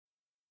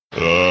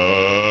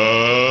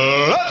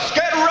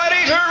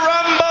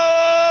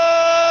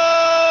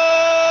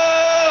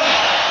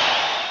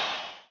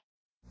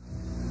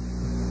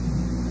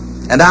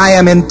And I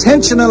am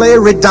intentionally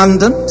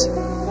redundant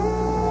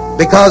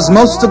because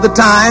most of the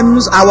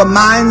times our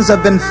minds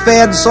have been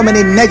fed so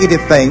many negative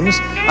things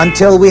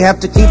until we have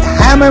to keep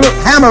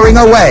hammering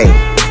away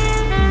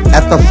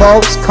at the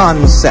false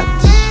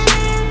concepts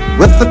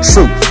with the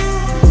truth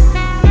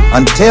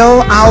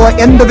until our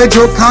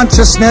individual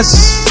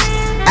consciousness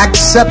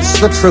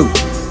accepts the truth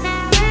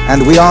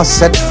and we are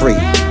set free.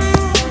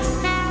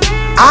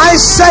 I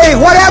say,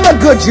 whatever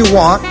good you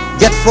want,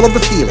 get full of the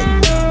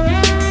feeling.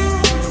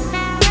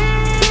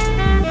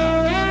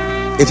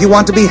 If you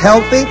want to be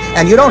healthy,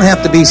 and you don't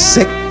have to be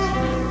sick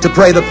to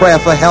pray the prayer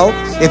for health.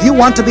 If you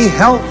want to be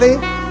healthy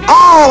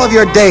all of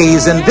your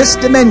days in this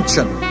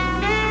dimension,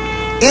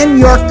 in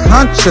your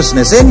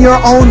consciousness, in your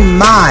own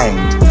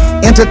mind,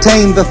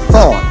 entertain the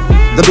thought,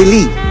 the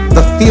belief,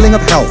 the feeling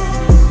of health.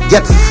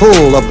 Get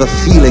full of the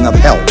feeling of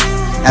health,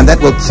 and that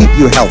will keep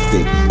you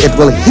healthy. It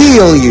will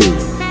heal you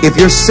if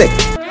you're sick.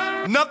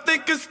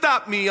 Nothing can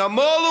stop me. I'm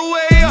all the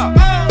way up.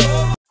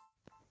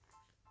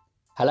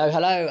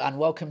 Hello, and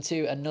welcome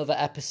to another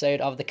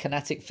episode of the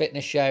Kinetic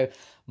Fitness Show.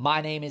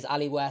 My name is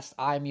Ali West.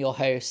 I'm your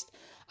host,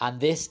 and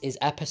this is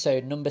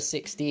episode number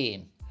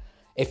 16.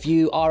 If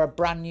you are a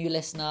brand new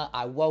listener,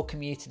 I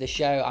welcome you to the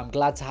show. I'm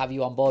glad to have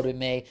you on board with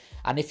me.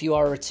 And if you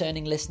are a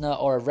returning listener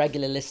or a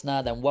regular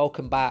listener, then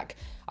welcome back.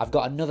 I've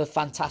got another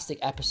fantastic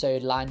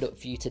episode lined up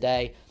for you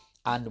today,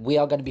 and we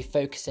are going to be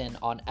focusing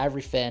on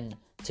everything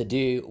to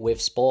do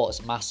with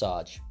sports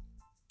massage.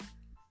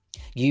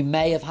 You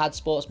may have had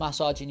sports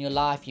massage in your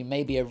life. You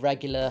may be a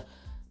regular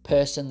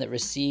person that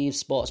receives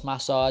sports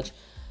massage.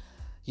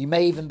 You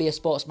may even be a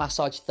sports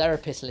massage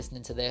therapist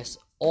listening to this,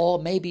 or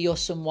maybe you're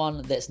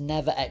someone that's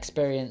never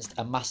experienced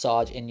a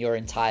massage in your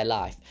entire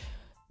life.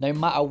 No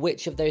matter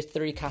which of those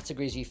three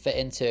categories you fit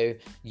into,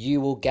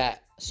 you will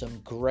get some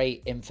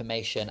great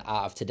information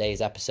out of today's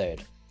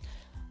episode.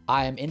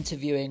 I am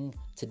interviewing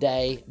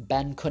today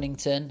Ben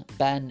Cunnington.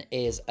 Ben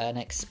is an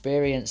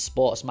experienced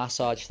sports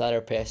massage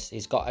therapist.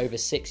 He's got over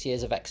 6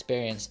 years of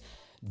experience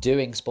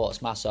doing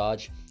sports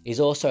massage. He's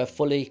also a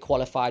fully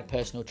qualified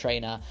personal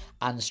trainer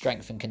and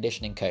strength and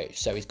conditioning coach.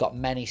 So he's got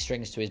many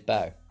strings to his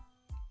bow.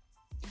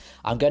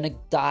 I'm going to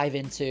dive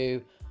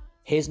into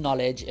his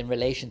knowledge in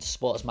relation to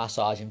sports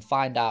massage and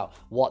find out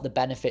what the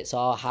benefits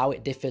are, how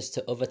it differs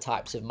to other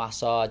types of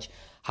massage,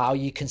 how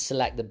you can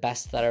select the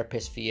best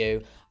therapist for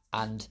you,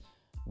 and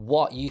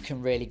what you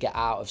can really get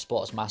out of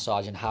sports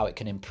massage and how it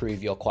can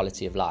improve your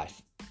quality of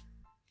life.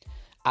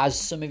 As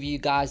some of you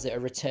guys that are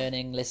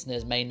returning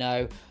listeners may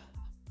know,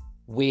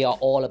 we are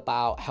all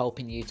about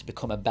helping you to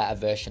become a better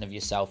version of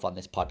yourself on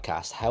this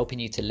podcast, helping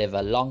you to live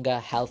a longer,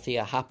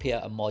 healthier, happier,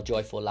 and more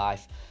joyful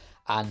life.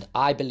 And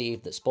I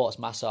believe that sports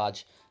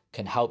massage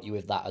can help you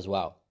with that as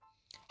well.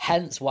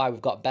 Hence why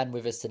we've got Ben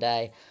with us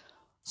today.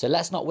 So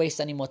let's not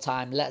waste any more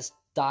time. Let's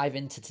dive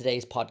into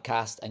today's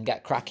podcast and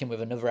get cracking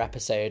with another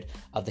episode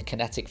of the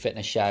Kinetic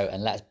Fitness Show,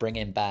 and let's bring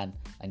in Ben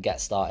and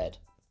get started.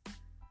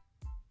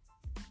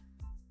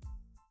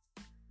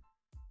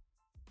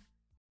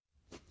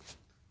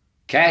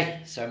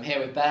 Okay, so I'm here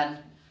with Ben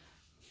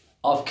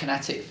of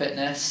Kinetic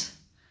Fitness,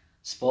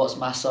 sports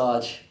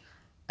massage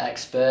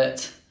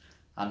expert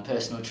and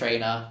personal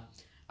trainer,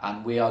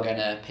 and we are going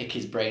to pick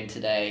his brain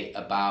today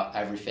about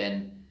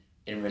everything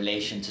in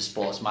relation to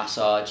sports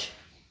massage,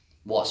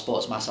 what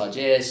sports massage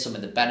is, some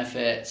of the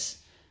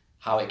benefits,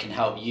 how it can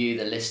help you,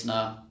 the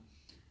listener,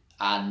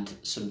 and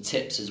some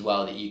tips as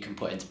well that you can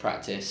put into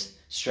practice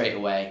straight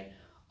away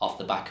off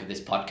the back of this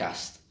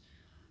podcast.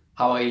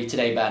 How are you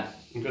today, Ben?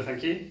 I'm good,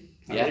 thank you.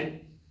 How are you?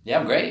 Yeah,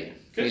 I'm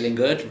great. Good. Feeling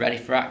good, ready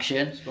for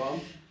action. Spot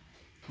on.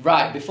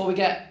 Right, before we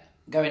get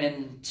going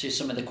into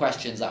some of the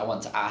questions that I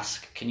want to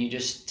ask, can you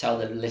just tell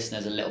the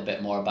listeners a little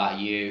bit more about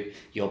you,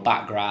 your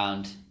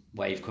background,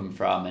 where you've come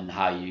from, and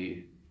how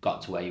you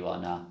got to where you are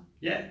now?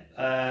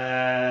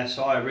 Yeah,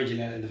 so I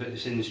originated in the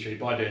fitness industry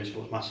by doing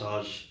sports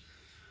massage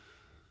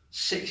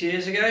 6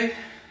 years ago,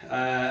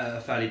 at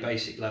a fairly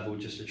basic level,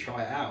 just to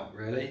try it out,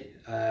 really.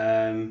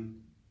 I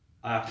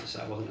have to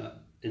say I wasn't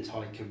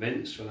entirely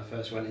convinced when I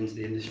first went into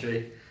the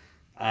industry,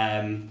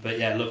 but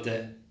yeah, loved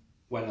it.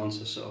 Went on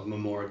to sort of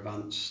more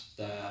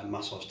advanced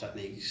massage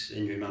techniques,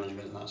 injury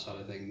management and that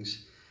side of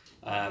things,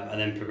 and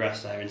then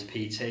progressed there into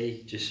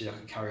PT, just so I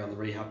could carry on the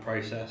rehab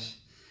process.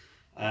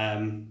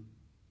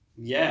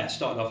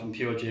 Started off in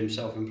pure gym,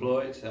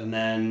 self-employed, and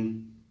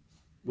then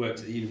worked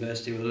at the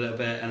university with a little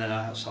bit, and then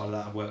outside of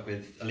that I worked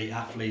with elite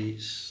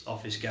athletes,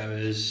 office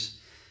goers,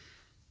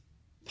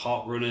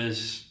 park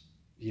runners,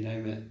 you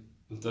name it.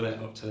 I've done it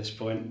up to this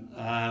point,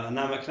 and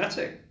now I'm at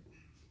Kinetic.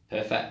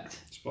 Perfect.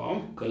 Spot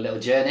on. Good little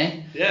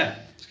journey. Yeah,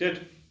 it's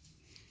good.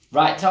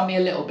 Right, tell me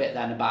a little bit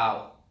then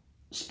about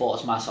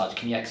sports massage.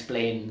 Can you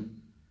explain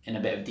in a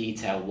bit of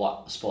detail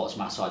what sports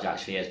massage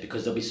actually is?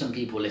 Because there'll be some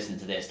people listening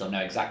to this, they'll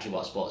know exactly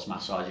what sports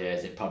massage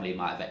is. They probably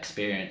might have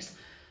experienced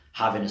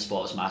having a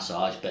sports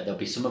massage, but there'll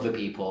be some other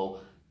people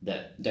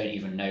that don't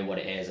even know what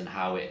it is and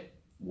how it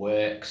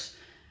works.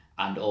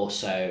 And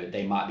also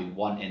they might be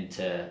wanting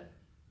to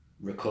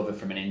recover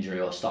from an injury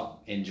or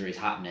stop injuries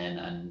happening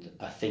and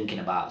are thinking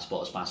about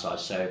sports massage.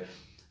 So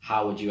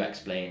how would you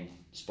explain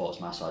sports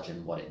massage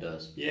and what it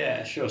does?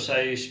 Yeah, sure.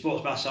 So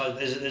sports massage,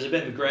 there's a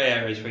bit of a grey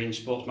area between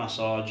sports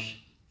massage,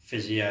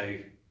 physio,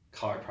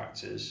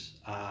 chiropractors,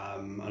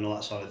 and all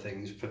that side of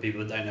things for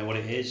people that don't know what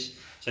it is.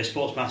 So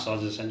sports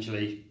massage is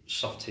essentially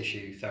soft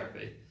tissue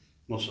therapy,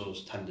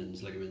 muscles,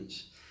 tendons,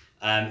 ligaments.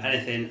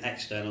 Anything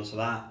external to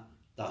that,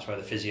 that's where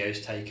the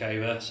physios take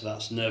over. So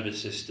that's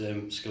nervous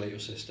system, skeletal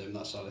system,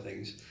 that side of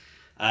things.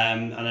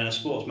 And then a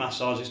sports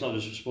massage, it's not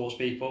just for sports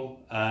people.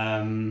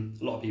 A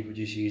lot of people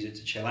just use it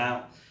to chill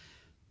out.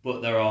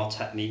 But there are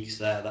techniques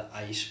there that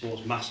a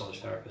sports massage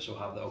therapist will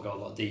have that will go a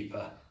lot deeper,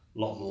 a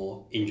lot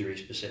more injury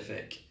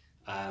specific,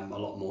 a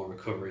lot more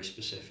recovery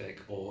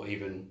specific, or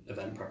even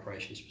event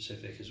preparation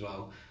specific as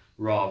well,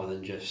 rather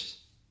than just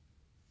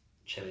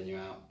chilling you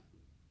out.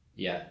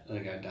 Yeah.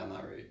 And going down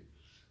that route.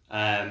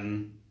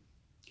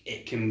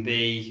 It can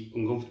be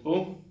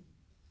uncomfortable,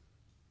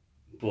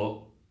 but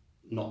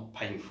not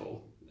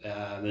painful.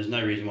 There's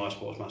no reason why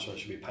sports massage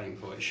should be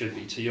painful. It should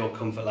be to your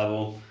comfort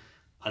level,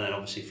 and then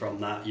obviously from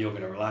that you're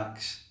going to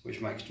relax,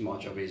 which makes my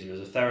job easier as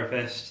a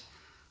therapist,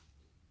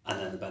 and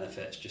then the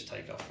benefits just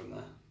take off from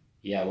there.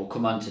 Yeah, we'll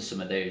come on to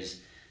some of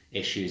those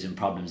issues and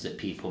problems that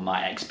people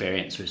might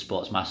experience with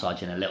sports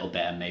massage in a little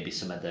bit, and maybe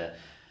some of the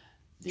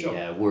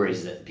Sure.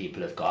 worries that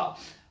people have got.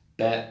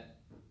 But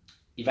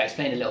you've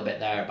explained a little bit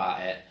there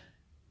about it.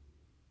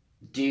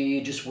 Do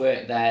you just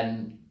work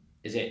then?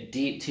 Is it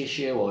deep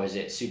tissue, or is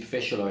it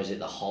superficial, or is it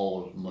the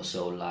whole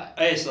muscle?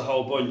 It's the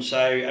whole bunch. So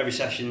every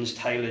session's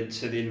tailored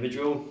to the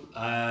individual.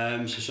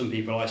 So some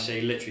people I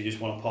see literally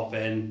just want to pop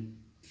in,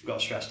 they've got a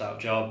stressed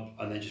out job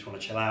and they just want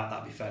to chill out.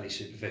 That'd be fairly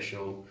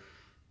superficial.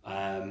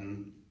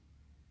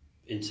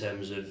 In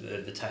terms of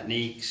the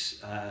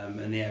techniques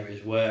and the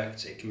areas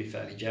worked, it can be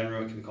fairly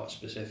general, it can be quite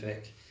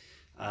specific.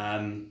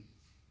 And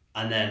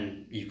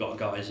then you've got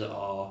guys that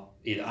are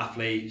either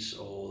athletes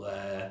or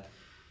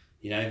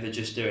they're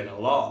just doing a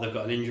lot, they've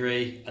got an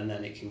injury, and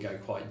then it can go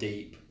quite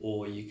deep,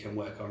 or you can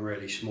work on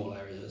really small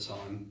areas at a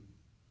time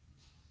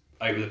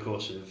over the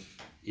course of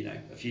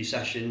a few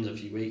sessions, a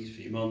few weeks, a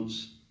few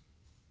months,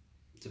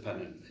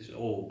 dependent. It's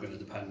all going to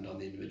depend on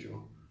the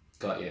individual.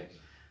 Got you.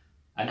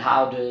 And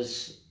how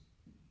does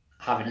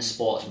having a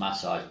sports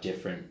massage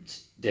differ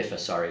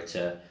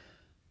to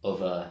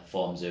other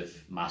forms of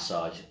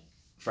massage?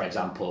 For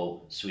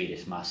example,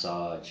 Swedish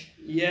massage.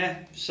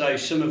 Yeah, so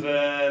some of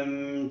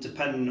them,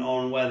 depending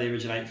on where they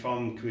originate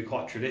from, can be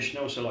quite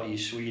traditional. So like your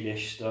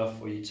Swedish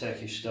stuff or your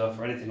Turkish stuff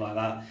or anything like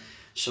that.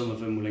 Some of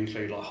them will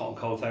include like hot and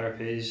cold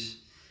therapies.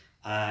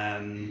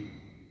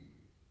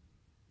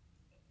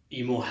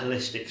 Your more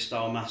holistic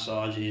style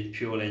massage is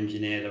purely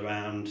engineered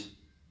around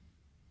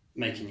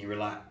making you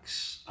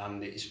relax,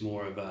 and it's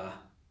more of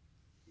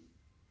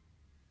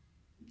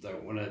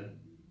don't want to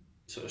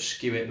sort of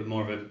skew it, but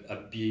more of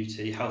a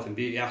health and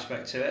beauty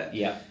aspect to it.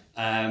 Yeah.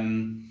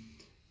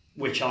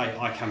 Which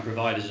I can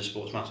provide as a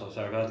sports massage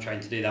therapist. I'm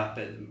trained to do that,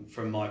 but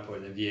from my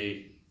point of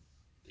view,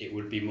 it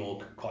would be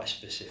more quite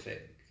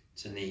specific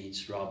to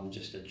needs rather than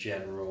just a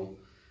general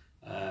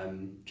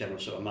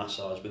sort of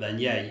massage. But then,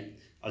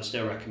 I'd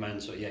still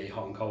recommend your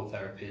hot and cold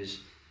therapies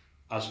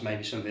as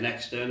maybe something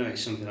external.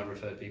 It's something I've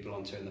referred people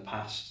onto in the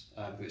past,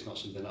 but it's not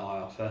something that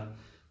I offer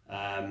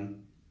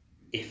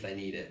if they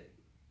need it.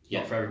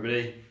 Not for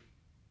everybody,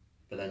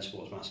 but then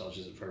sports massage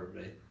isn't for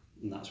everybody,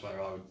 and that's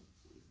where I would,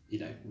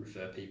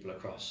 refer people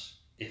across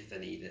if they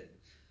need it.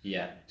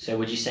 Yeah. So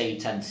would you say you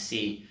tend to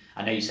see,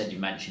 I know you said you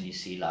mentioned you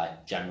see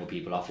like general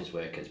people, office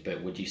workers,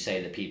 but would you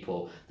say that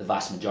the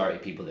vast majority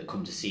of people that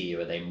come to see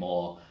you, are they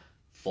more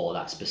for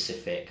that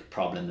specific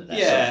problem that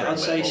they're suffering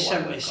with?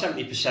 I'd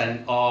say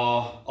 70%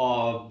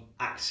 are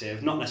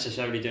active, not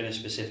necessarily doing a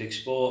specific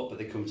sport, but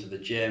they come to the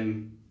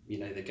gym,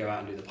 they go out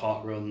and do the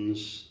park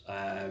runs,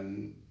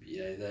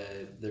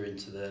 they're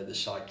into the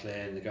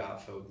cycling, they go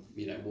out for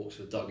walks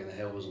with the dog in the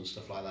hills and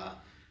stuff like that.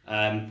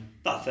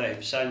 That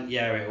 30%,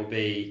 it will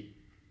be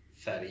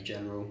fairly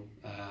general,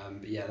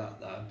 but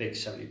that big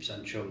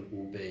 70% chunk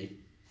will be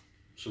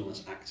someone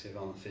that's active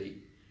on the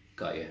feet.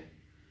 Got you.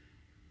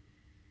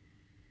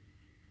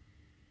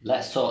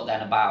 Let's talk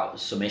then about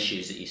some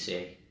issues that you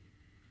see.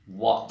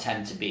 What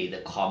tend to be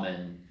the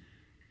common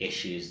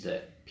issues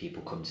that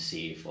people come to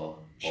see you for?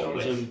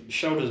 Shoulders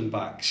and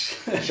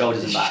backs.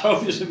 Shoulders and backs.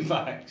 Shoulders and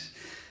backs.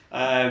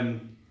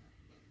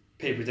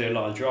 People do a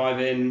lot of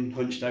driving,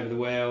 hunched over the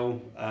wheel.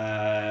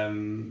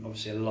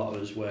 Obviously, a lot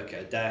of us work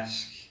at a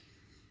desk,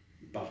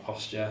 bad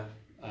posture.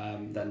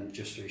 Then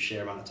just through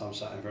sheer amount of time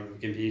sat in front of a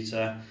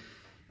computer.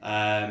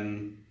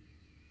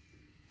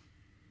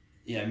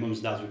 Mums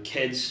and dads with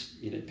kids,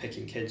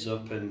 picking kids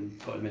up and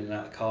putting them in and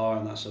out of the car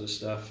and that sort of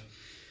stuff.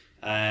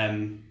 So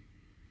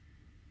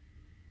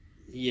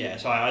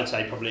I'd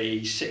say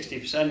probably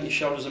 60% is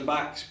shoulders and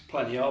backs,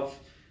 plenty of.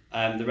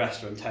 The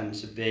rest of them tend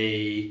to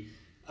be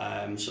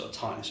sort of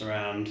tightness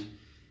around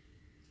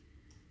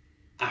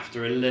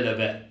after a little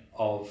bit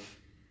of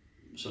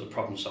sort of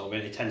problem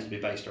solving. It tends to be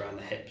based around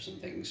the hips and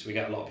things. We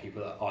get a lot of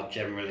people that are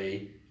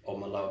generally,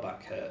 my lower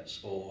back hurts,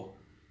 or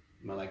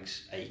my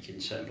legs ache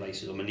in certain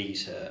places, or my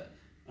knees hurt.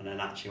 And then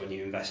actually when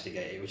you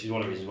investigate it, which is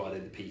one of the reasons why I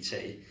did the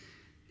PT,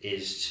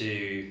 is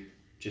to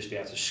just be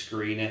able to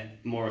screen it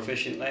more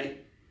efficiently.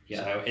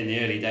 Yeah. So in the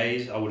early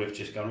days, I would have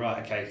just gone,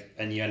 right, okay,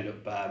 and you end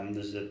up,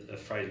 there's a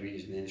phrase we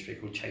use in the industry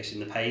called chasing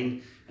the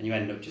pain, and you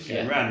end up just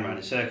going round and round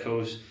in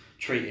circles,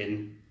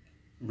 treating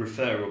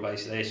referral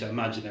basically, so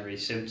imaginary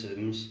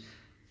symptoms.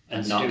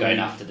 And not going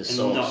after the source.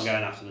 And not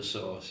going after the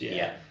source,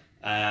 yeah.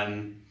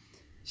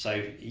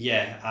 So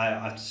yeah,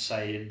 I'd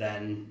say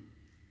then,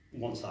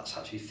 once that's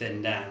actually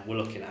thinned down, we're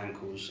looking at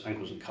ankles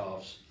and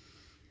calves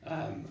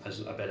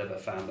as a bit of a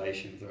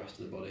foundation for the rest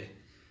of the body.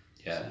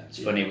 Yeah, so, it's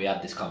funny, we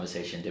had this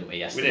conversation, didn't we,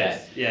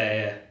 yesterday? We did,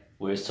 yeah.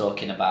 We was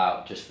talking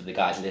about, just for the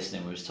guys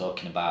listening, we was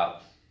talking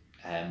about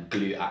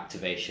glute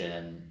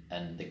activation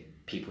and the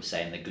people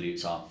saying the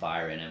glutes aren't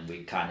firing, and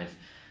we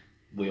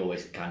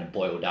always kind of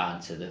boil down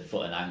to the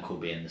foot and ankle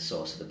being the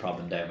source of the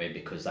problem, don't we?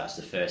 Because that's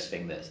the first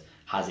thing that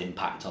has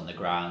impact on the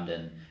ground,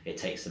 and it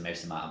takes the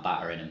most amount of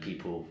battering, and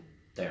people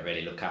don't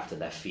really look after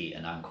their feet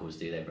and ankles,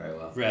 do they, very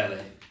well? Rarely,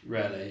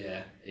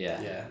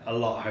 yeah. A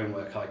lot of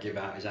homework I give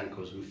out is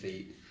ankles and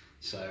feet.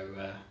 So,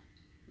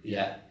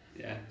 yeah,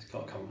 it's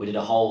quite common. We did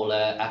a whole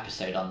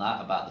episode on that,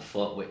 about the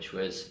foot, which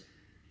was,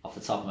 off the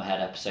top of my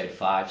head, episode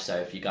 5. So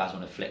if you guys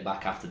want to flick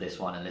back after this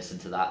one and listen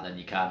to that, then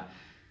you can,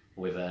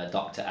 with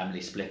Dr. Emily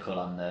Splickle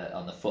on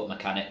the foot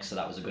mechanics. So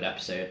that was a good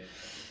episode.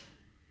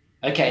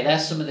 Okay,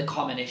 there's some of the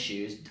common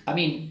issues. I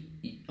mean,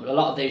 a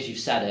lot of those you've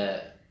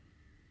said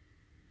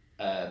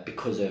are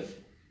because of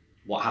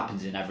what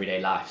happens in everyday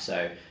life.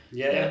 So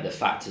the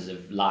factors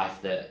of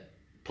life that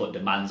put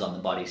demands on the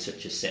body,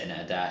 such as sitting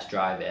at a desk,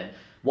 driving.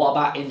 What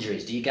about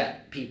injuries? Do you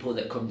get people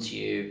that come to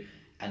you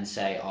and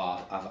say,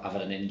 "Oh, I've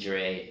had an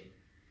injury,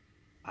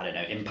 I don't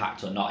know,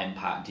 impact or not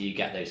impact"? Do you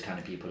get those kind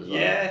of people as well?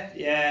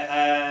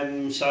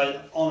 Yeah. So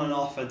on and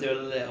off, I do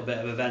a little bit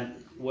of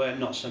event work,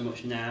 not so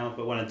much now,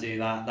 but when I do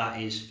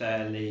that is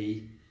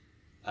fairly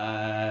sort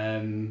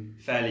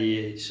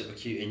of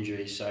acute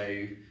injuries.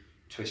 So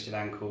twisted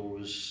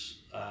ankles,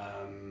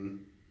 but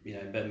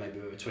maybe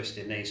with a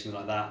twisted knee, something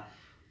like that.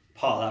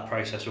 Part of that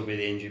process will be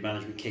the injury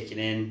management kicking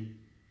in,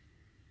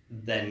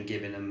 then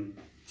giving them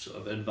sort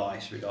of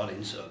advice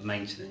regarding sort of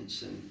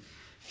maintenance and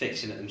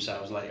fixing it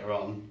themselves later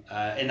on.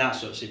 In that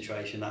sort of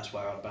situation, that's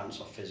where I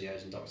bounce off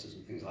physios and doctors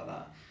and things like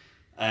that.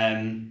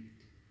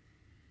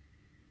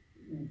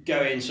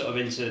 Going sort of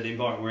into the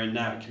environment we're in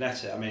now at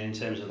Kinetic, I mean, in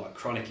terms of like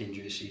chronic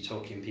injuries, so you're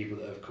talking people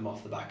that have come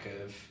off the back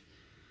of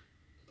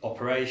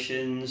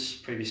operations,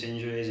 previous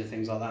injuries and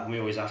things like that, and we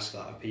always ask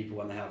that of people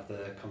when they have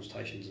the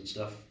consultations and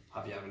stuff,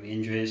 have you had any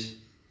injuries?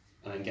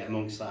 And then get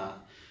amongst that.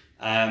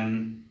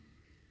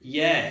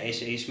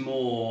 It's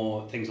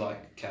more things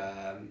like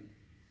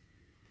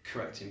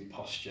correcting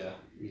posture,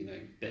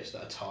 bits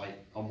that are tight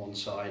on one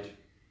side,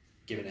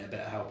 giving it a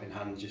bit of helping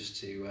hand just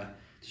to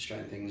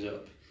straighten things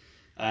up.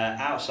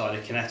 Outside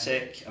of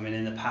Kinetic, I mean,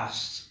 in the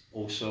past,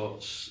 all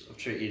sorts. I've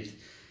treated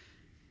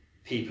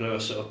people who are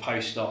sort of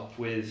post-op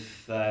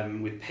with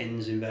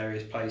pins in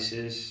various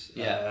places,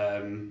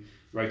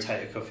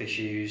 rotator cuff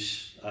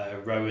issues,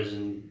 rowers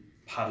and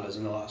paddlers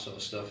and all that sort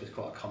of stuff is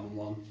quite a common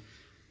one.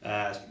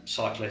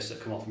 Cyclists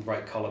that come off and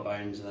break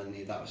collarbones and then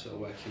need that sort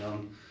of working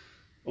on.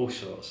 All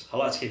sorts. I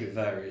like to keep it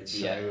varied.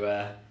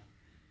 So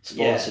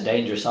sports are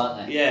dangerous,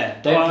 aren't they?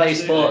 Yeah. Don't play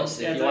sports.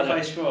 Don't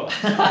play sport.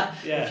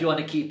 If you want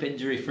to keep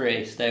injury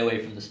free, stay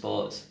away from the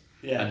sports.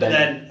 Yeah, but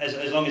then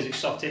as long as it's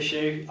soft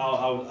tissue,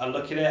 I'll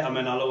look at it. I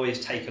mean, I'll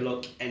always take a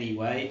look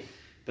anyway.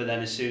 But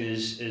then as soon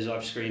as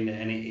I've screened it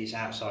and it's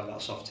outside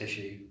that soft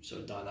tissue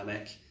sort of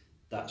dynamic,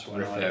 that's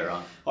when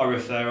I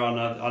refer on.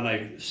 I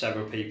know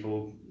several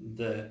people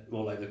that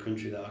all over the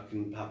country that I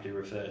can happily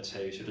refer to, so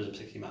it doesn't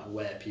particularly matter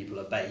where people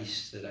are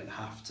based. They don't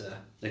have to.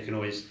 They can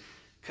always.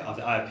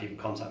 I have people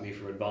contact me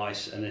for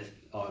advice, and if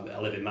I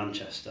live in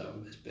Manchester,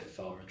 it's a bit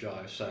far a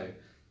drive, so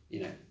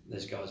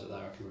there's guys up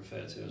there I can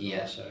refer to as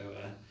well. So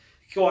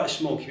quite a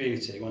small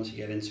community once you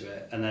get into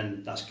it, and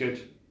then that's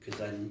good because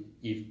then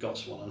you've got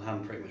someone on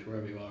hand pretty much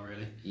wherever you are,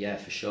 really. Yeah,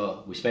 for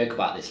sure. We spoke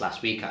about this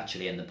last week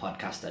actually in the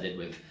podcast I did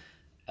with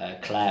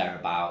Claire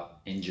about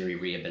injury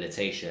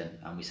rehabilitation,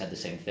 and we said the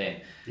same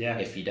thing. Yeah.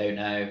 If you don't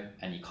know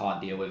and you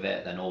can't deal with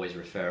it, then always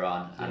refer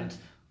on, and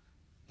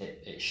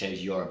it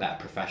shows you're a better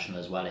professional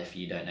as well. If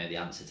you don't know the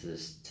answer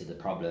to the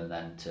problem,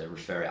 then to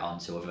refer it on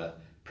to other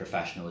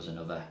professionals and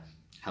other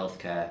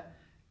healthcare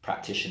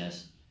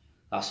practitioners.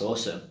 That's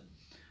awesome.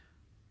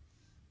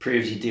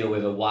 Proves you deal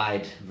with a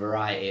wide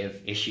variety of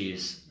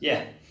issues.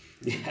 Yeah.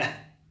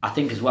 I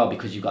think as well,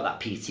 because you've got that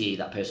PT,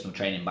 that personal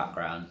training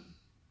background,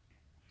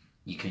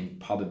 you can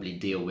probably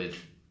deal with,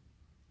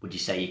 would you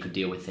say you could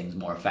deal with things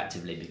more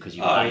effectively because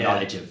you've got that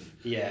knowledge of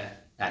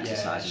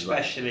exercise as well?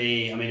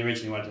 Especially, I mean,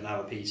 originally when I didn't have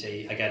a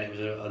PT, again, it was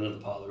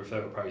another part of the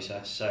referral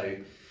process. So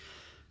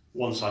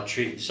once I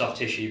treated the soft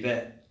tissue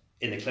bit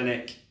in the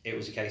clinic, it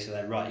was a case of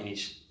then, right, you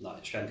need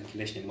like strength and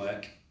conditioning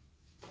work.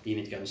 You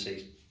need to go and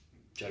see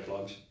Joe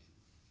Bloggs.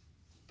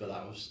 But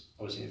that was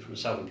obviously from a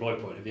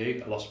self-employed point of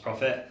view, a loss of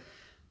profit.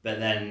 But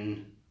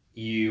then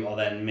you are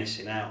then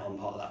missing out on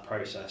part of that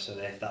process. So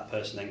that if that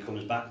person then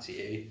comes back to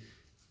you,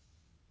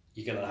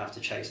 you're going to have to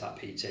chase that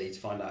PT to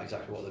find out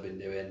exactly what they've been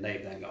doing.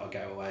 They've then got to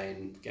go away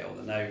and get all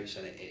the notes,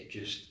 and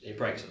it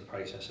breaks up the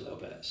process a little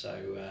bit. So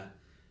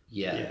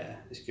yeah,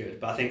 it's good.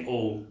 But I think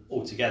all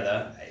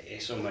together,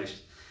 it's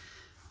almost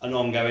an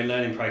ongoing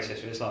learning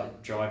process. It's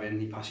like driving.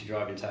 You pass your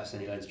driving test,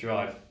 and you learn to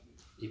drive.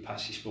 You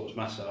pass your sports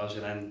massage,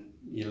 and then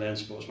you learn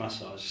sports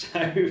massage. So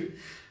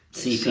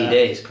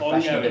CPD, professional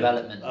ongoing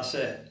development. That's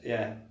it.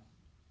 Yeah.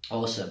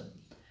 Awesome.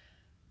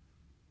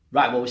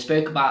 Right. Well, we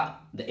spoke about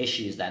the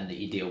issues then that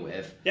you deal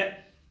with. Yeah.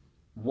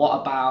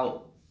 What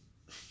about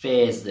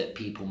fears that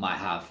people might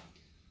have?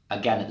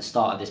 Again, at the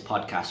start of this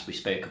podcast, we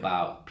spoke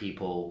about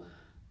people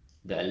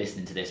that are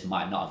listening to this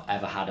might not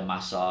have ever had a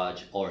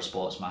massage or a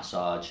sports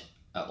massage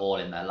at all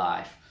in their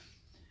life.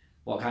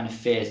 What kind of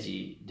fears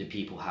do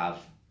people have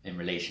in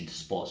relation to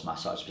sports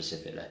massage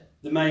specifically?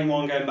 The main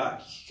one, going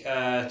back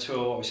to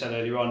what we said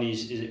earlier on,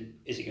 is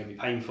it going to be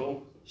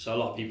painful? So a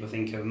lot of people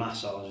think of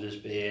massage as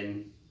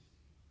being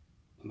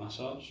a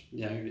massage.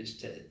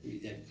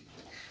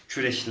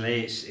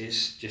 Traditionally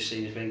it's just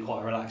seen as being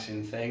quite a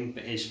relaxing thing,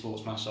 but is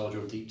sports massage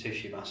or deep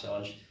tissue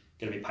massage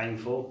going to be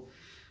painful?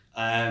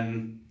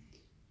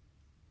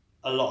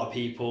 A lot of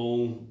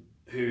people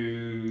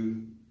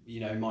who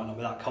might not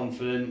be that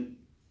confident,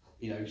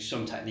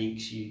 some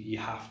techniques you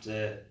have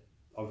to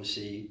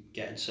obviously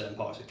get certain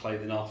parts of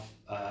clothing off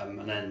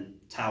and then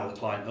towel the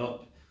client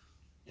up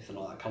if they're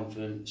not that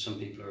confident. Some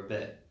people are a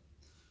bit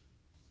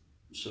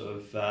sort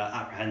of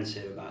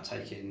apprehensive about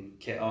taking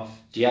kit off.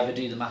 Do you ever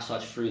do the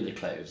massage through the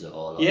clothes at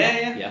all?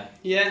 Yeah,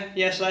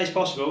 so that is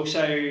possible.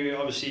 So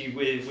obviously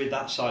with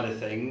that side of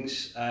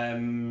things,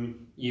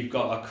 you've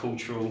got a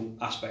cultural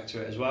aspect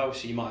to it as well.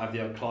 So you might have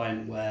the odd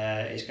client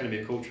where it's going to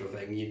be a cultural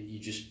thing.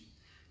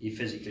 You're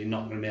physically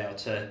not going to be able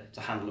to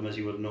handle them as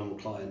you would a normal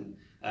client.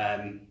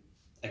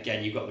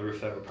 Again, you've got the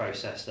referral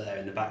process there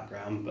in the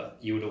background, but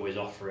you would always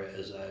offer it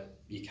as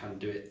you can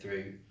do it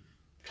through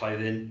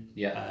clothing.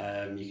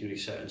 Yeah. You can do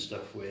certain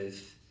stuff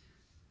with,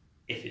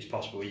 if it's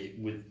possible,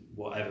 with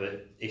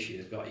whatever issue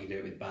they've got, you can do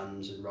it with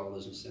bands and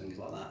rollers and things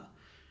like that.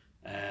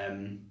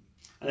 And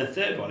the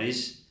third one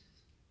is,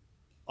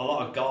 a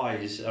lot of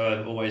guys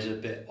are always a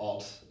bit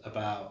odd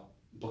about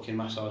booking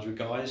massage with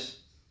guys.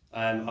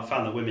 I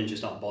found that women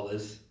just aren't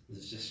bothered.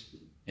 It's just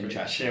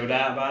chilled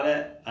out about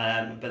it.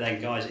 But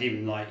then guys,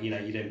 even like, you're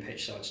doing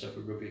pitch side stuff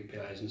with rugby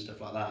pillows and stuff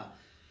like that,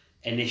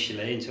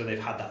 initially, until they've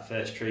had that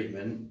first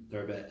treatment,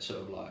 they're a bit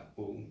sort of like,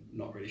 well,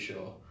 not really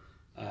sure,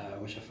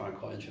 which I find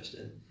quite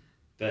interesting.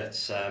 But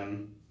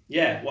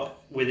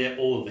with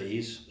all of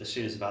these, as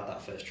soon as they've had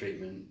that first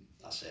treatment,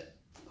 that's it,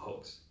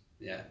 hooked.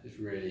 Yeah, it's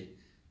really,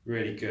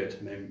 really good.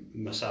 I mean,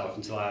 myself,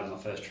 until I had my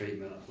first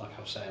treatment, like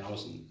I was saying, I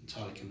wasn't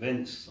entirely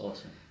convinced.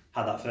 Awesome.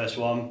 Had that first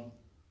one,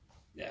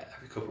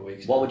 every couple of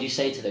weeks. What would you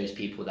say to those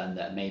people then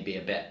that may be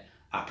a bit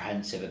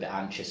apprehensive, a bit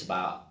anxious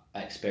about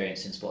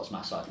experiencing sports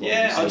massage?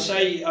 I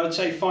would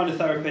say find a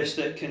therapist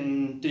that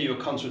can do you a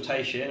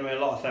consultation. I mean, a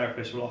lot of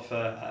therapists will offer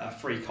a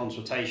free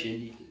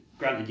consultation.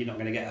 Granted, you're not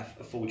going to get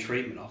a full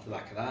treatment off the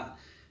back of that,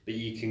 but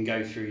you can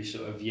go through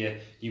sort of your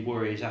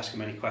worries, ask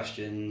them any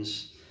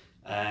questions.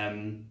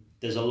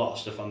 There's a lot of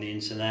stuff on the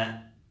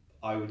internet.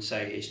 I would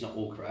say it's not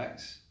all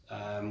correct,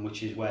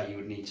 which is where you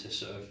would need to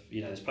sort of,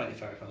 there's plenty of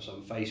therapists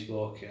on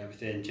Facebook and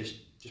everything.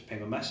 Just ping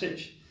them a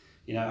message,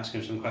 ask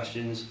them some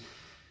questions.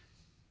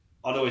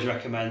 I'd always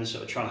recommend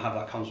sort of trying to have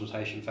that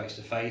consultation face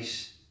to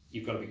face.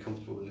 You've got to be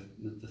comfortable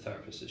with the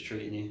therapist that's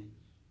treating you.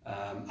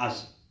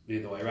 As the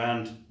other way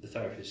around, the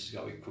therapist has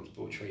got to be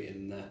comfortable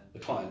treating the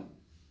client.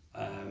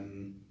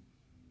 And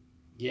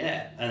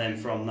then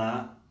from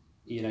that,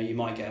 you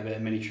might get a bit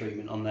of mini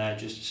treatment on there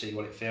just to see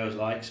what it feels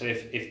like. So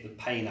if the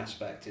pain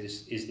aspect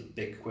is the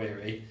big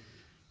query,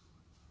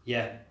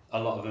 a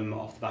lot of them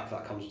off the back of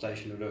that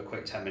consultation will do a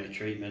quick 10-minute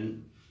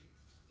treatment,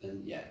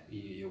 and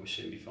you will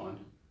soon be fine.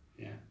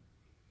 Yeah.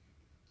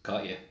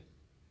 Got you.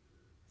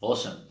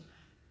 Awesome.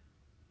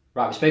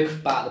 Right, we spoke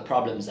about the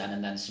problems then,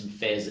 and then some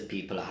fears that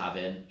people are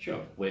having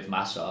with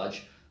massage.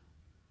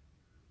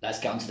 Let's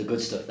get on to the good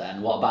stuff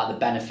then. What about the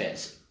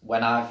benefits?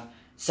 When I'm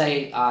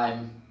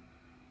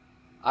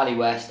Ali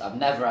West, I've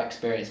never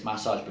experienced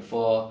massage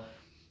before.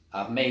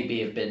 I've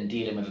been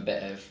dealing with a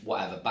bit of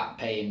whatever, back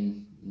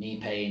pain, knee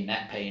pain,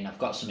 neck pain. I've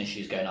got some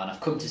issues going on.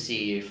 I've come to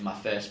see you for my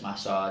first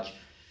massage.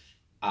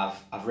 I've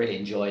really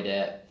enjoyed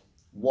it.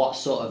 What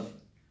sort of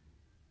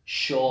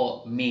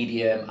short,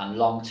 medium and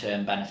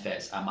long-term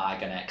benefits am I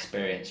going to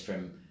experience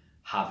from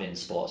having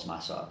sports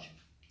massage?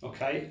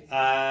 Okay.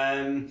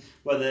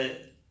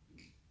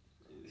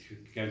 We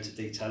could go into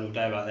detail all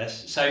day about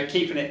this. So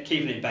keeping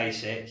it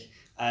basic,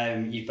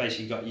 you've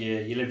basically got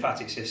your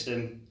lymphatic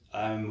system,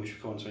 which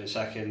we'll come on to in a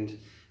second. You've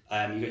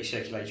got your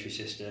circulatory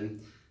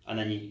system, and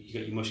then you've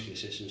got your muscular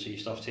system, so your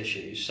soft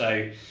tissues.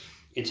 So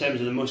in terms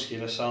of the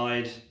muscular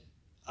side,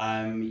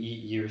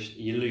 you're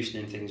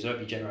loosening things up,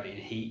 you're generating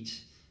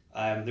heat.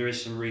 There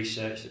is some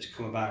research that's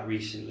come about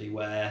recently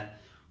where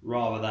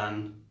rather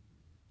than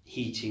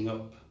heating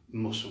up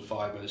muscle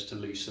fibres to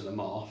loosen them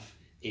off,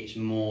 it's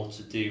more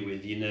to do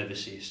with your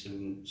nervous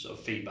system sort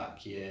of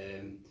feedback,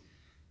 your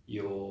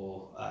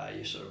your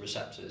sort of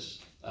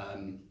receptors.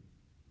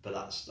 But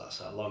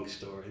that's a long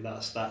story.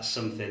 That's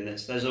something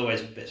there's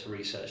always bits of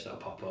research that'll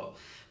pop up.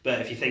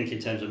 But if you think in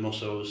terms of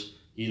muscles,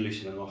 you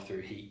loosen them off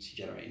through heat,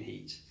 you're generating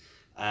heat.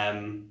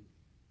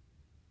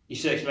 Your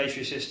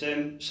circulatory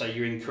system, so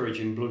you're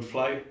encouraging blood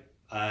flow.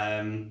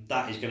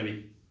 That is going to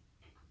be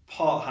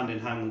part hand in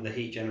hand with the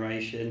heat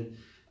generation,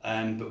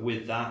 but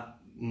with that,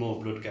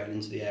 more blood going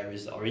into the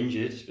areas that are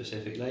injured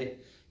specifically,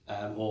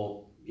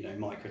 or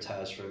micro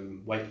tears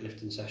from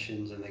weightlifting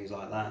sessions and things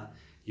like that.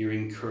 You're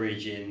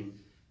encouraging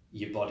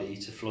your body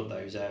to flood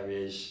those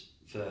areas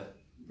for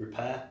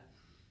repair.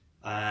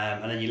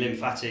 And then your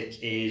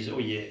lymphatic is,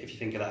 if you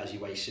think of that as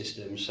your waste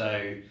system,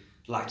 so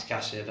lactic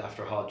acid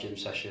after a hard gym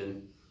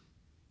session.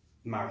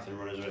 Marathon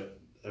runners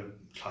are a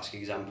classic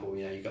example.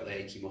 You've got the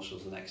achy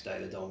muscles the next day,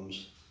 the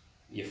DOMs,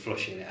 you're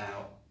flushing it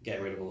out,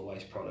 getting rid of all the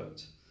waste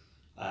product.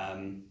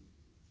 And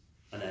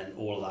then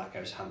all of that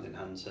goes hand in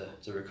hand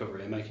to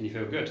recovery and making you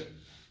feel good.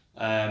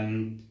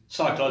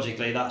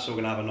 Psychologically, that's all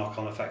going to have a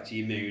knock-on effect to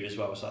your mood as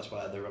well, so that's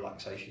where the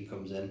relaxation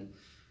comes in.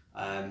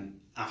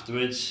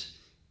 Afterwards,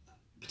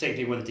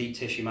 particularly with a deep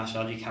tissue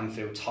massage, you can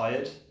feel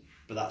tired,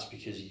 but that's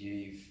because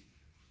you've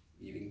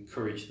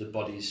encouraged the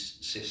body's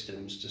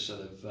systems to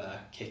sort of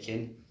kick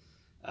in.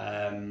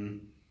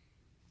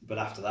 But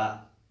after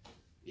that,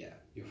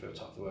 you'll feel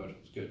top of the world.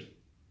 It's good.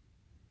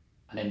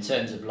 And in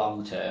terms of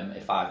long term,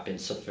 if I've been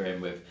suffering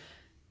with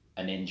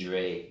an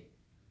injury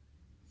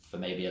for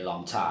maybe a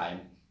long time,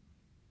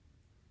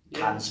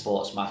 can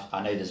sports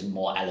I know there's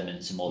more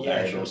elements and more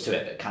variables to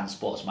it, but can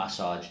sports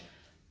massage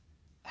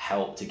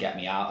help to get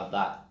me out of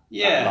that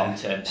long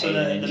term pain? So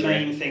and the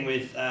main thing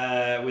with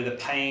a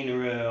pain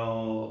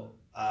or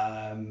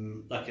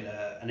like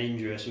an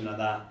injury or something like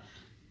that,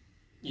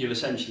 you'll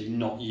essentially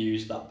not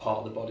use that part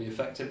of the body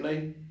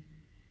effectively.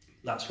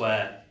 That's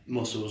where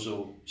muscles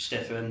will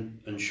stiffen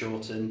and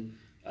shorten.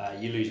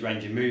 You lose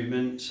range of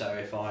movement. So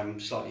if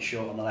I'm slightly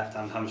short on the left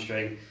hand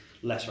hamstring,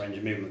 less range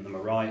of movement than my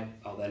right,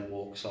 I'll then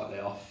walk slightly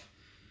off.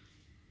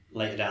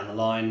 Later down the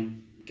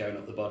line, going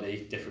up the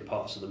body, different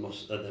parts of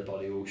the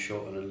body will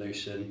shorten and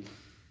loosen,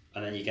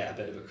 and then you get a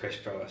bit of a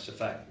crisscross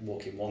effect,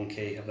 walking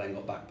wonky. I've then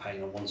got back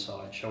pain on one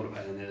side, shoulder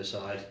pain on the other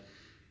side.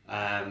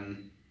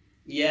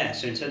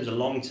 So in terms of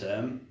long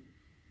term,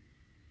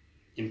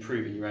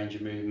 improving your range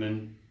of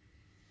movement,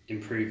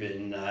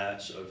 improving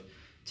sort of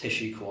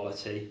tissue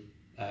quality,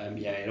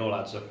 it all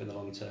adds up in the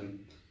long term.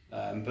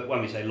 But when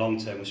we say long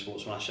term with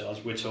sports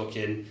massage, we're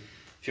talking,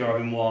 if you're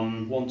having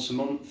one once a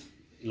month,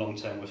 long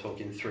term we're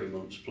talking 3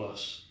 months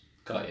plus.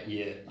 Got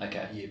you.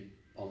 Okay. You're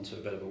onto a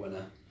bit of a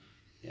winner.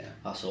 Yeah.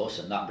 That's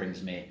awesome. That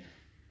brings me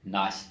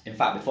nice. In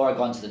fact, before I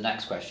go on to the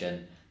next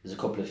question, there's a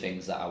couple of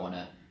things that I want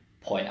to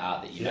point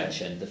out that you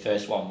mentioned. The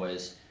first one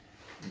was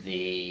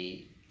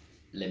the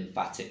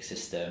lymphatic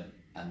system,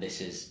 and this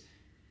is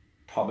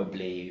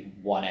probably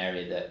one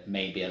area that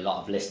maybe a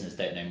lot of listeners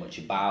don't know much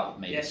about.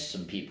 Maybe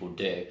some people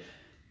do,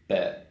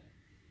 but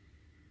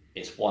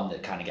it's one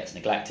that kind of gets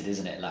neglected,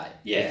 isn't it? Like,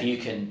 if you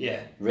can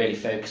really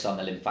focus on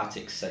the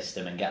lymphatic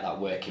system and get that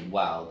working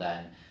well,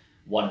 then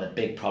one of the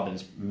big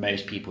problems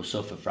most people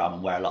suffer from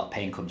and where a lot of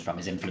pain comes from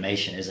is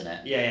inflammation, isn't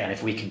it? And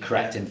if we can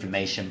correct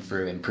inflammation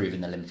through improving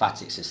the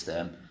lymphatic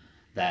system,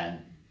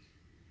 then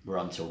we're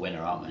on to a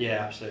winner, aren't we?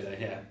 Yeah,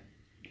 absolutely,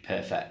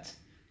 Perfect.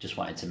 Just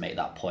wanted to make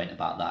that point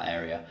about that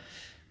area.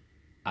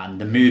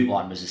 And the mood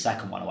one was the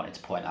second one I wanted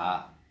to point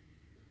out.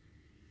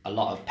 A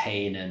lot of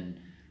pain and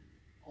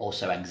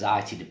also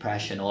anxiety,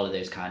 depression, all of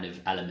those kind of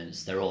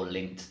elements, they're all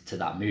linked to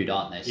that mood,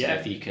 aren't they? So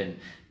if you can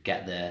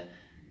get the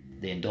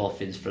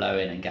endorphins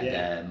flowing and get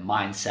their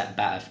mindset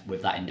better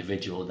with that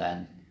individual,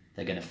 then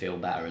they're going to feel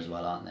better as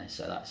well, aren't they?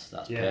 So that's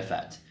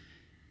perfect.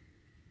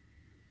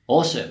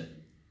 Awesome.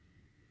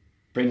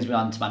 Brings me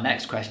on to my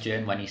next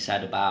question. When you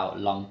said about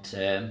long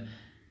term,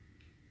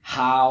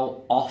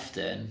 how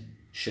often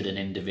should an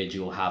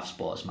individual have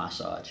sports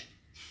massage?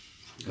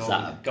 Is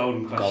that a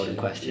golden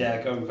question?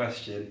 Yeah, golden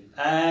question.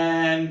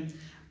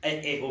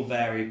 It will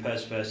vary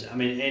person to person. I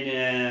mean, in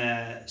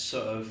a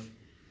sort of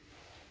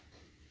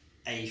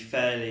a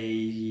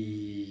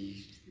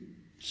fairly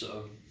sort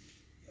of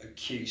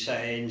acute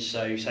setting,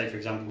 so say for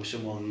example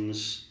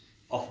someone's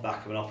off the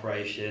back of an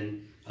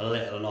operation, a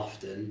little and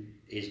often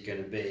is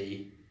going to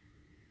be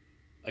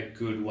a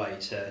good way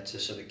to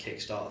sort of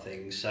kickstart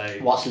things. So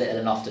what's little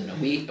and often?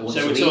 We're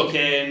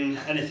talking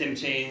anything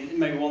between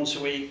maybe once a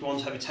week,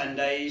 once every 10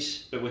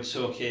 days, but we're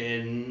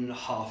talking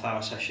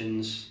half-hour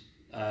sessions.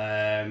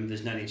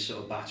 There's no need to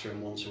sort of batter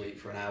them once a week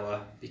for an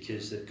hour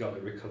because they've got to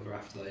recover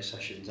after those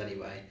sessions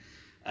anyway.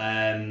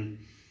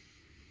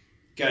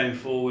 Going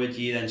forward,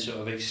 you then sort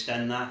of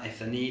extend that if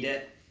they need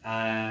it.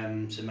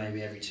 So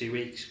maybe every 2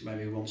 weeks,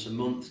 maybe once a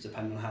month,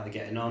 depending on how they're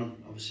getting on.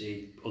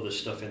 Obviously, other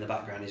stuff in the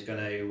background is going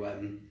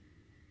to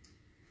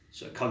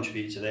sort of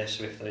contribute to this.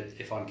 So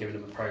if I'm giving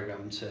them a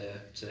program to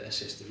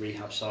assist the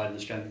rehab side and the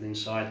strengthening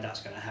side,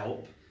 that's going to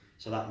help.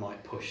 So that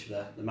might push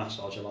the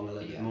massage along a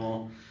little bit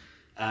more.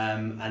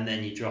 And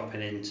then you're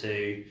dropping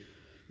into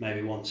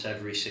maybe once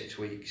every 6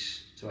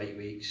 weeks to 8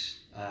 weeks,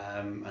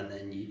 and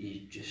then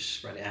you just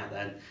spread it out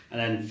then. And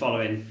then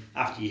following,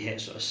 after you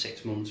hit sort of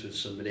 6 months with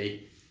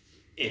somebody,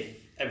 if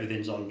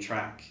everything's on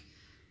track,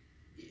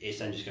 it's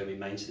then just going to be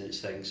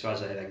maintenance things. So as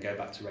they then go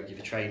back to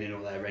regular training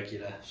or their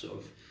regular sort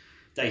of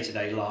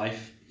day-to-day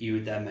life, you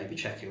would then maybe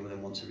check in with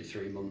them once every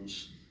 3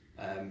 months,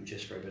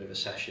 just for a bit of a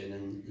session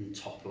and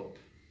top up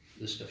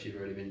the stuff you've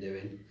already been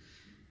doing.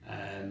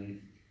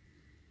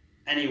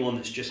 Anyone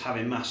that's just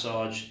having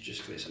massage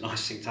just because it's a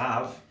nice thing to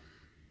have,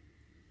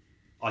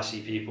 I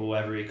see people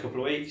every couple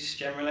of weeks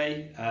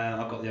generally.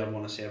 I've got the odd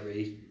one I see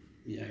every,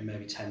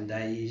 maybe 10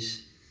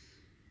 days.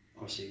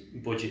 Obviously,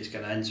 budget's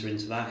going to enter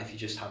into that if you're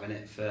just having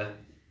it for,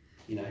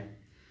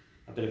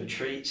 a bit of a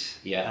treat.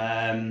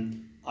 Yeah.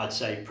 I'd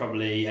say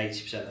probably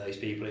 80% of those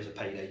people it's a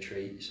payday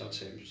treat. So I'd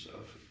say sort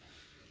of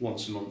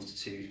once a month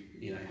to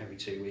every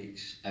 2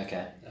 weeks.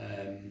 Okay.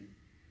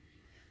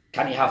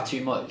 Can you have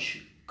too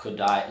much? Could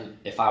I,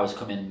 if I was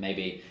coming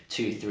maybe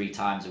 2-3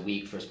 times a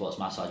week for a sports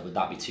massage, would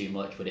that be too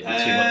much? Would it be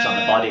too much on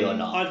the body or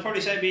not? I'd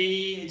probably say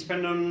it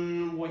depends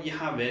on what you're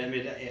having. I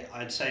mean,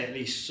 I'd say at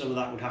least some of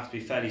that would have to be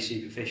fairly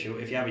superficial.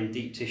 If you're having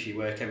deep tissue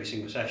work every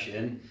single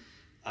session,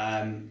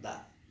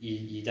 that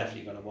you're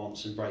definitely going to want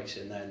some breaks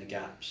in there in the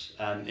gaps.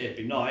 It'd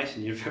be nice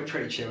and you'd feel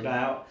pretty chilled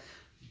out,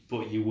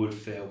 but you would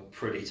feel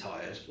pretty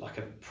tired. Like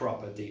a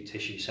proper deep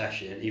tissue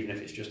session, even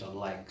if it's just on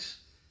legs,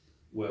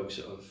 will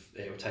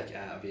it'll take it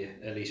out of you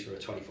at least for a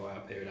 24-hour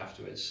period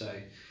afterwards. So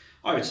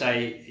I would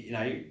say,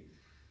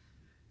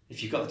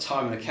 if you've got the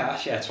time and the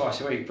cash,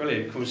 twice a week,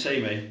 brilliant, come and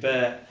see me.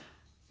 But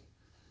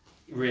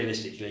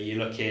realistically, you're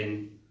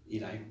looking,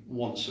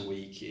 once a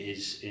week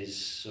is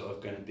sort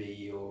of going to be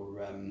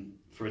your,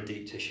 for a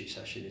deep tissue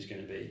session is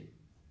going to be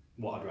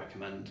what I'd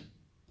recommend,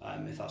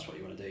 if that's what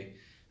you want to do.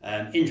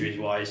 Injuries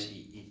wise,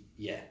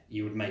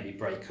 you would maybe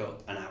break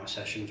up an hour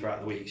session throughout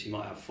the week. So you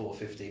might have 4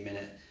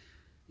 15-minute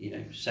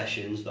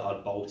sessions that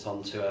I'd bolt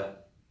onto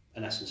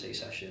an S&C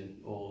session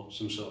or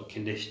some sort of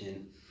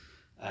conditioning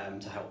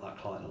to help that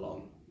client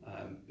along.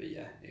 But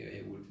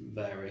it would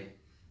vary.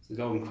 It's the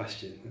golden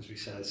question, as we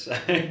said. So.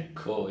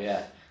 Cool,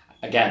 yeah.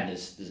 Again,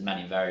 there's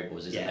many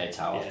variables, isn't there,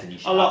 to how often you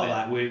should a lot have of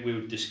that we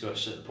would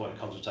discuss at the point of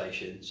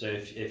consultation. So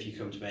if you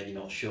come to me and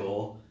you're not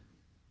sure,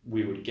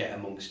 we would get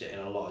amongst it in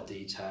a lot of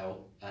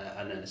detail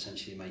and then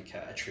essentially make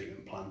a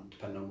treatment plan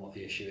depending on what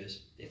the issue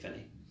is, if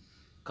any.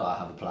 Gotta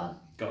have a plan.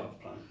 Gotta have a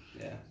plan,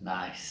 yeah.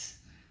 Nice.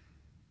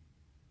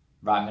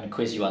 Right, I'm going to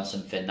quiz you on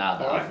something now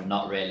that I've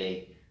not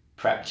really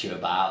prepped you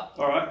about.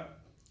 All right.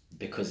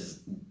 Because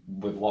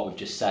with what we've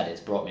just said, it's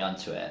brought me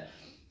onto it.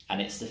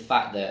 And it's the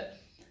fact that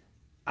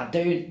I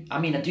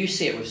do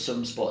see it with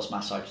some sports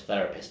massage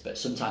therapists, but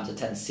sometimes I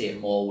tend to see it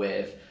more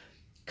with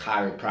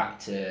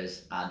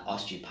chiropractors and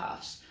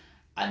osteopaths.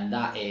 And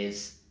that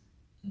is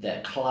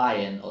the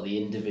client or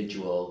the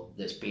individual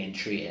that's being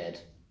treated,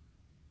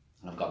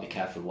 and I've got to be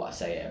careful what I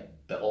say here,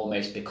 but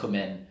almost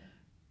becoming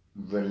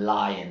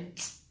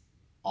reliant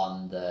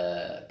on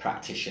the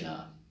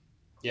practitioner.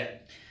 Yeah.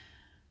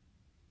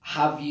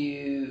 Have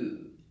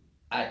you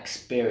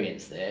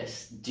experienced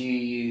this? Do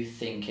you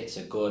think it's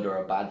a good or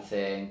a bad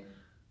thing?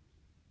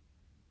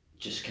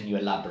 Just can you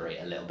elaborate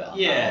a little bit on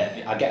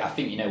that? I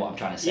think you know what I'm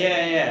trying to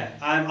say. Yeah.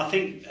 I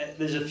think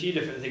there's a few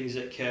different things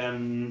that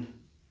can.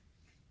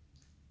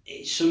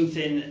 It's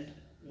something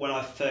when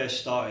I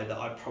first started that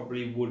I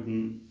probably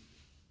wouldn't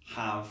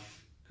have.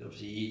 Because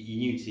obviously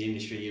you're new to the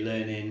industry, you're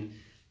learning.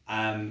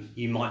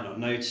 You might not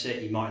notice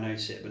it. You might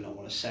notice it, but not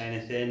want to say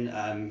anything.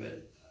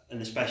 And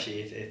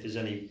especially if there's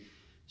any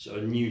sort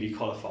of newly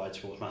qualified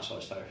sports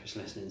massage therapists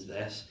listening to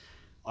this,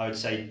 I would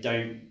say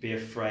don't be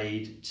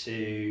afraid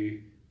to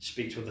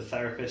speak to other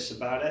therapists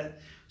about it.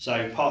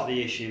 So part of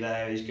the issue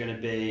there is going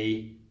to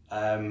be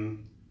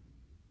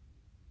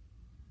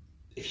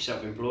if you're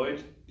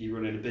self-employed, you're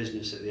running a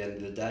business at the end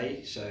of the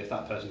day. So if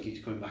that person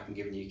keeps coming back and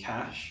giving you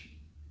cash,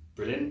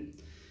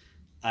 brilliant.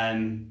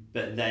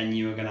 But then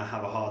you're going to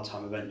have a hard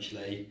time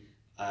eventually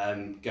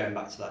going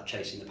back to that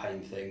chasing the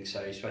pain thing.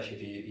 So especially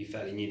if you're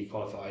fairly newly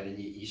qualified and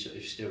you sort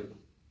of still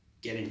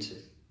get into,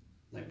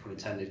 no pun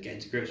intended, get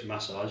into grips with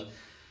massage.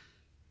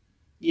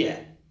 Yeah,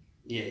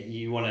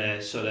 you want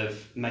to sort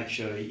of make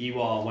sure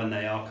you are, when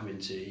they are coming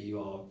to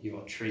you, you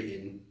are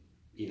treating,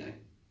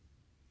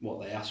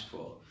 what they ask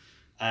for.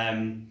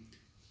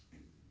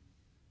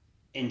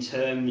 In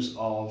terms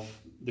of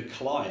the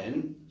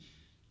client,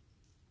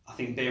 I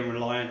think being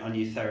reliant on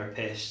your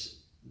therapist,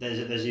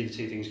 there's either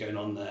two things going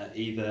on there.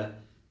 Either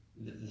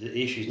the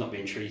issue is not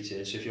being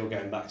treated, so if you're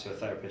going back to a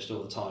therapist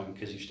all the time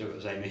because you've still got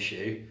the same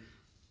issue,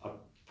 I'd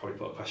probably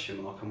put a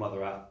question mark on whether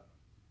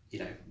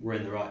we're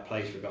in the right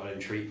place regarding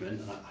treatment,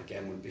 and that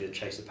again would be the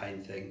chase the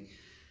pain thing,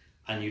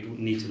 and you'd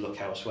need to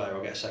look elsewhere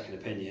or get a second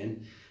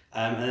opinion.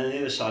 And then the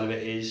other side of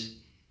it is,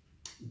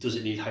 does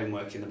it need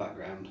homework in the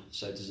background?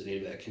 So does it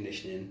need a bit of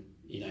conditioning?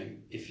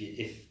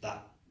 If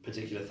that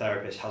particular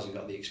therapist hasn't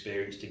got the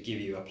experience to give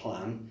you a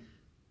plan,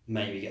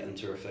 maybe get them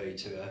to refer you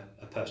to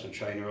a personal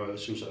trainer or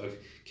some sort of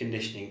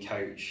conditioning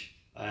coach.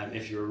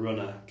 If you're a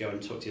runner, go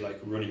and talk to your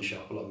local running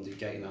shop. A lot of them do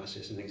gait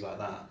analysis and things like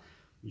that.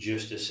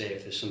 just to see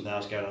if there's something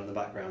else going on in the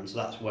background. So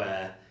that's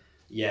where,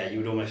 you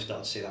would almost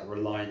start to see that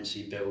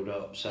reliancy build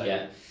up. So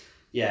either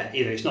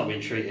it's not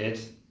being treated,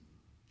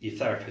 your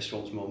therapist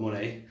wants more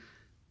money,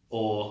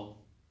 or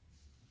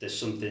there's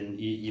something,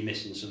 you're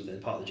missing something,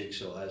 part of the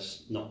jigsaw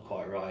that's not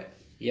quite right.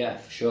 Yeah,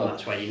 for sure. And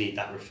that's why you need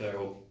that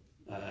referral,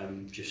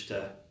 just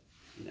to,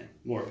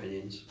 more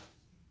opinions.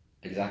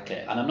 Exactly.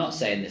 And I'm not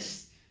saying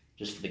this,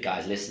 just for the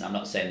guys listening, I'm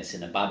not saying this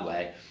in a bad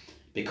way,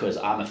 because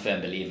I'm a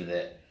firm believer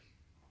that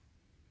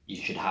you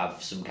should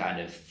have some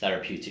kind of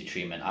therapeutic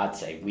treatment, I'd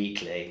say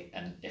weekly,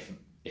 and if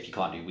you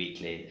can't do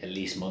weekly, at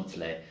least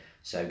monthly.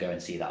 So go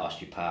and see that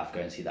osteopath, go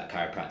and see that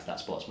chiropractor, that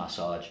sports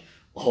massage,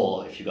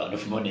 or if you've got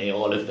enough money,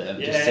 all of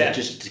them,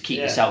 just to keep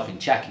yourself in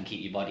check and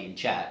keep your body in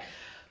check.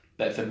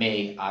 But for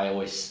me, I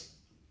always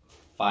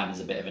find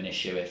there's a bit of an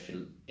issue if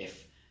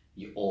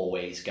you're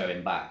always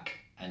going back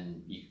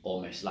and you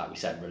almost, like we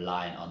said,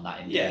 reliant on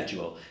that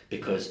individual.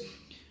 Because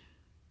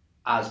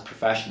as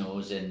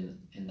professionals in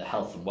the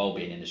health and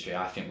wellbeing industry,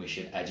 I think we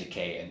should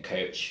educate and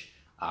coach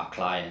our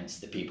clients,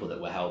 the people that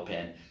we're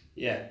helping,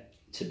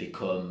 to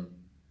become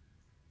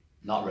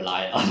not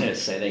reliant on us,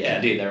 so they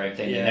can do their own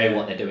thing. They know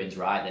what they're doing is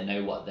right. They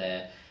know what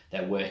they're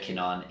working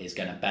on is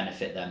going to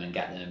benefit them and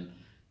get them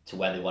to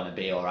where they want to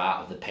be or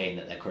out of the pain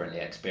that they're currently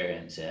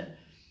experiencing.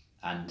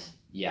 And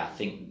I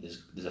think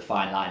there's a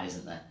fine line,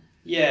 isn't there?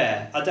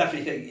 Yeah, I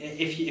definitely think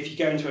if you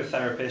go into a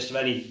therapist of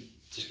any,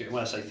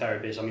 when I say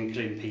therapist, I'm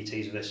including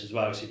PTs with this as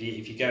well. So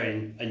if you go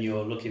in and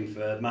you're looking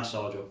for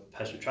massage or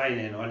personal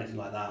training or anything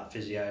like that,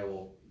 physio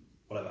or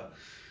whatever,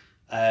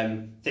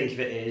 think of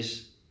it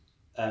as,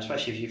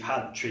 especially if you've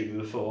had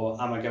treatment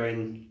before, am I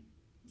going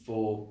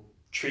for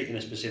treating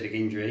a specific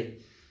injury?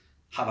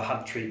 Have I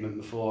had treatment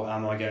before?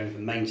 Am I going for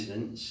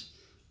maintenance?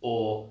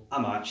 Or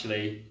am I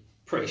actually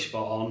pretty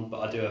spot on, but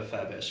I do a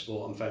fair bit of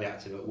sport, I'm fairly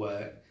active at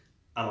work?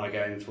 Am I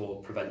going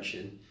for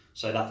prevention?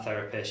 So that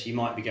therapist, you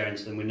might be going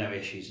to them with no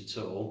issues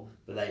at all,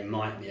 but they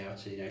might be able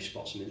to,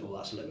 spot something,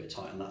 that's a little bit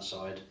tight on that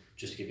side,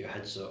 just to give you a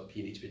heads up,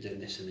 you need to be doing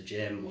this in the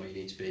gym, or you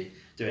need to be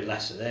doing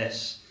less of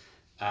this.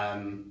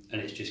 And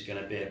it's just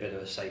going to be a bit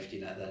of a safety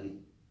net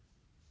then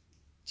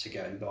to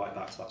go and right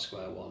back to that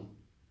square one,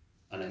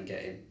 and then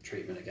getting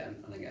treatment again,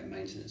 and then getting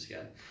maintenance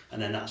again.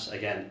 And then that's,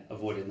 again,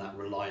 avoiding that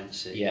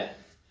reliancy. Yeah.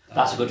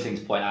 That's a good thing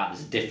to point out.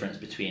 There's a difference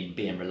between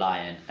being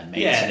reliant and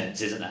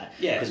maintenance, isn't there?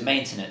 Yeah. Because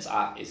maintenance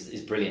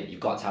is brilliant. You've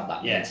got to have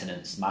that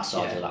maintenance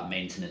massage or that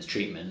maintenance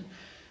treatment,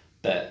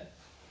 but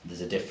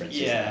there's a difference.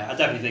 Yeah, I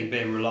definitely think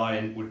being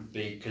reliant would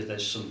be because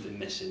there's something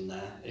missing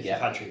there. If you've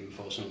had treatment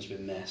before, something's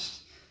been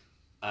missed,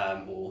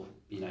 or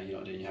you're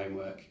not doing your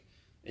homework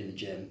in the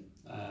gym.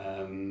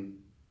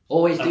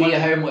 Always do your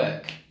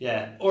homework.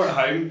 Yeah, or at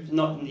home.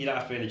 You don't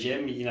have to be in the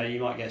gym. You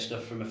might get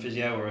stuff from a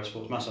physio or a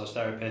sports massage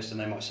therapist, and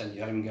they might send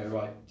you home and go,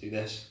 right, do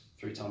this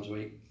 3 times a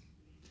week.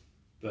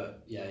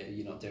 But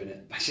you're not doing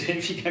it basically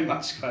if you go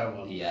back to square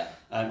one. Yeah.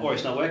 Or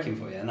it's not working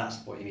for you, and that's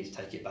the point. You need to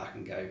take it back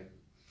and go,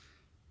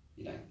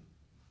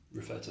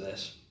 refer to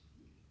this.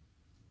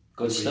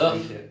 Good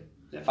stuff.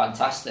 Yeah.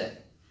 Fantastic.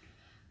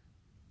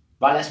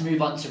 Right, let's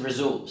move on to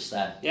results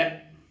then. Yeah.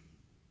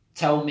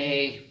 Tell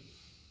me,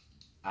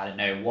 I don't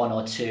know, 1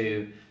 or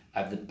 2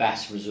 of the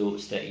best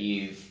results that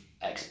you've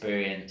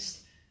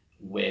experienced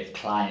with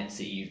clients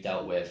that you've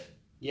dealt with.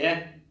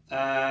 Yeah.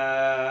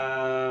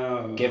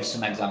 Give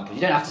some examples.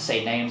 You don't have to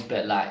say names,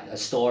 but like a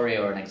story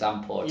or an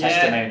example or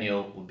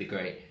testimonial would be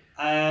great.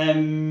 Put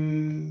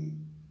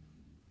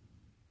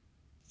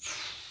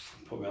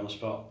me on the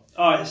spot.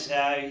 Oh, it's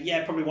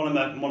probably one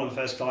of the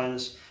first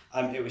clients.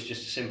 It was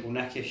just a simple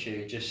neck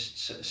issue.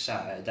 Just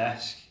sat at a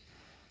desk.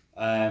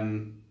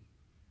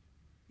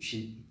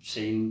 She'd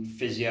seen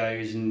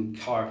physios and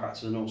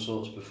chiropractors and all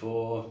sorts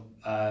before.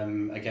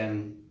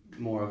 Again,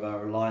 more of a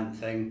reliant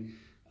thing.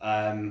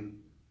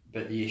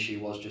 But the issue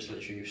was just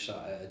literally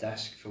sat at a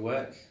desk for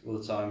work all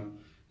the time.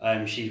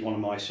 She's one of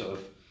my sort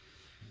of,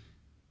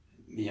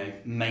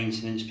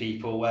 maintenance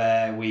people,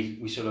 where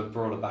we sort of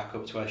brought her back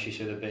up to where she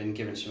should have been,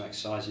 given some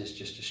exercises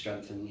just to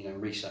strengthen,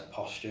 reset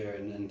posture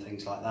and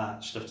things like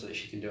that. Stuff that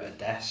she can do at a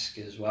desk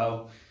as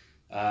well.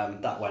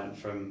 That went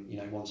from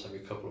once every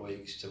couple of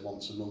weeks to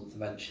once a month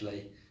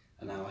eventually,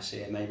 and now I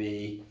see her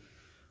maybe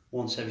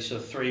once every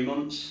sort of 3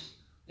 months,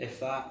 if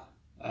that.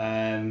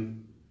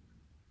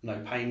 No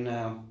pain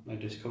now, no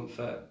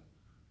discomfort.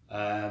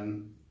 I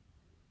don't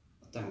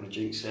want to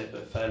jinx it,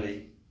 but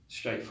fairly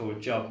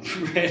straightforward job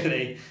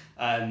really.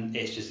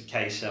 It's just a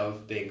case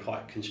of being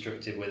quite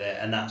constructive with it,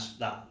 and that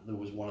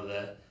was one of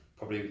the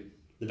probably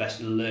the best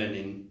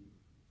learning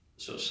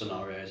sort of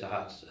scenarios I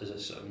had as a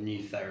sort of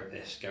new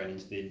therapist going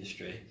into the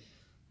industry.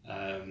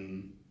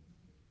 So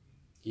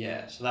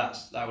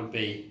that would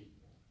be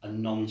a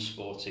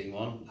non-sporting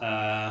one.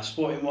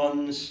 Sporting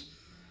ones,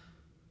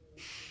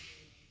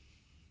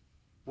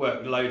 work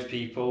with loads of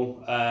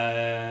people,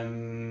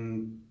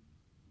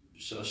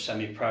 sort of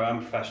semi-pro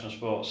and professional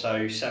sport.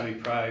 So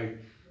semi-pro,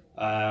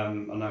 I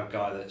know a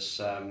guy that's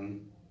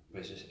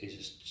he's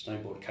a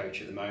snowboard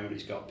coach at the moment.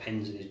 He's got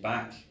pins in his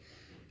back.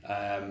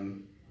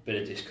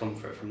 bit of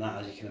discomfort from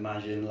that, as you can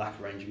imagine. Lack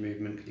of range of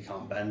movement because he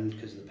can't bend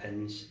because of the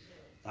pins.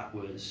 That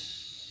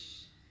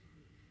was,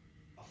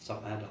 off the top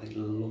of my head, I think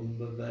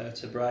lumbar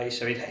vertebrae.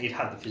 So he'd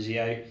had the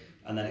physio,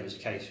 and then it was a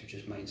case of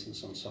just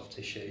maintenance on soft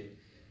tissue.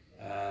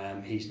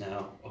 He's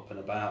now up and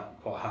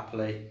about quite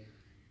happily.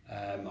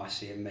 I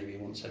see him maybe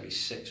once every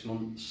 6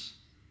 months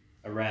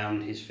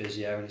around his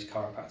physio and his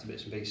chiropractor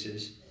bits and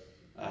pieces,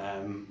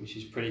 which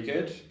is pretty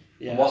good.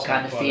 Yeah. What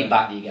kind of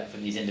feedback do you get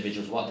from these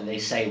individuals? What do they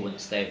say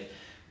once they've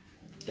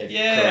corrected?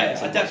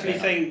 I definitely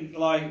think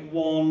like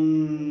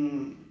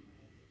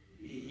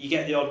you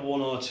get the odd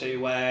one or two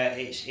where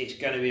it's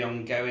going to be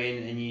ongoing,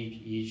 and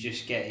you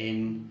just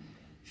getting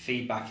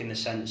feedback in the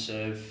sense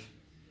of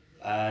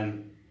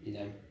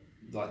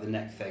like the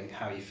neck thing,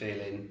 how are you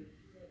feeling?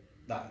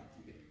 That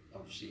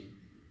obviously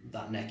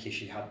that neck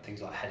issue had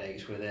things like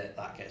headaches with it.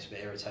 That gets a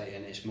bit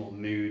irritating. It's more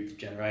mood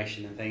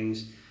generation and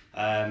things.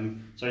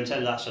 So in terms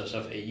of that sort of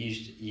stuff,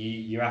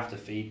 you're after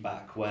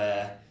feedback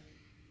where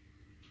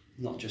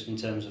not just in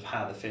terms of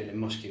how they're feeling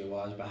muscular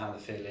wise, but how they're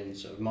feeling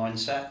sort of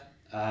mindset.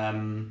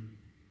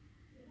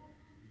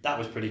 That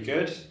was pretty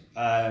good.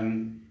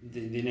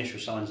 The initial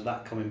signs of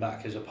that coming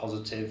back as a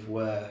positive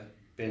were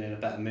being in a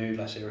better mood,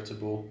 less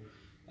irritable,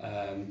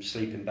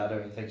 sleeping better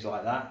and things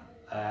like that.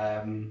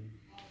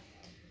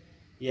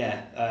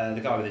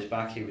 The guy with his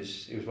back, he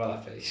was well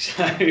happy.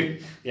 So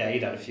yeah,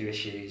 he'd had a few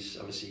issues.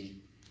 Obviously,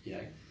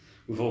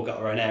 we've all got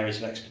our own areas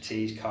of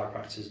expertise,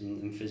 chiropractors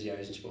and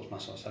physios and sports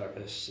massage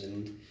therapists,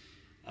 and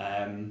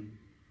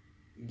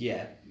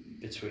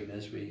between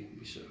us we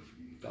sort of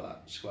got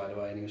that squared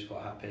away, and he was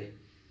quite happy.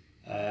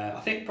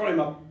 I think probably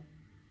my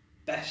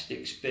best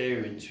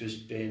experience was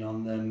being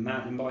on the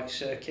mountain bike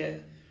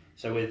circuit.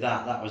 So with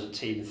that was a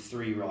team of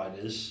 3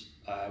 riders,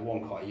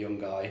 one quite a young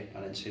guy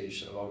and then 2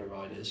 sort of older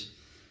riders.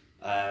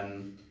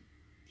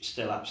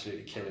 Still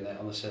absolutely killing it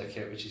on the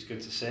circuit, which is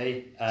good to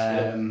see.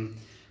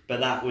 But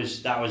that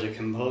was a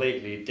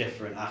completely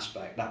different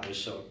aspect. That was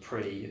sort of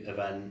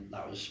pre-event.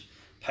 That was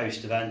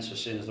post-event. So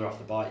as soon as they're off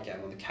the bike, get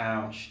them on the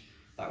couch.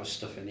 That was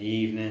stuff in the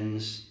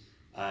evenings,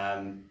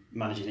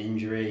 managing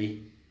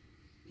injury,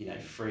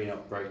 freeing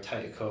up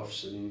rotator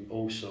cuffs and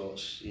all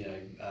sorts.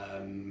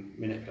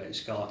 Manipulating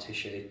scar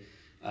tissue.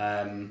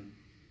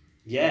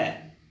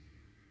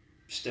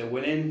 Still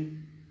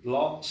winning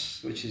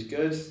lots, which is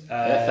good.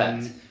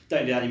 Perfect.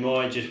 Don't do that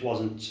anymore. It just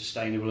wasn't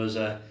sustainable as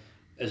a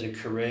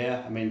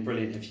career. I mean,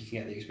 brilliant if you can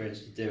get the experience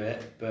to do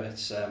it, but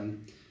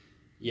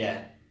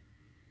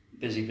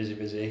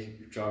busy,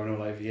 driving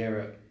all over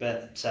Europe.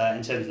 But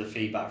in terms of the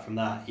feedback from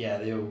that,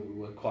 they all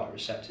were quite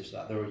receptive to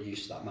that. They're all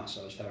used to that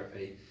massage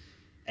therapy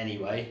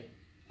anyway,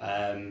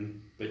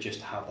 but just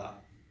to have that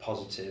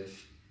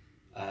positive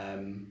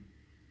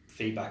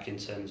feedback in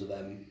terms of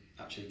them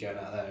actually going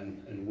out there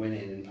and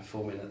winning and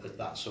performing at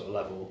that sort of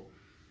level,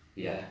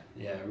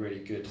 really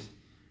good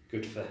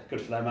for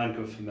them and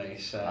good for me.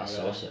 So that's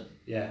awesome.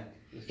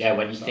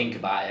 When you think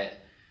about it,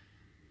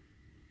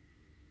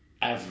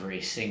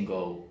 every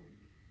single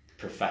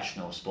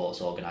professional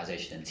sports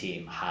organisation and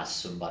team has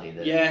somebody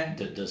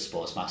that does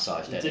sports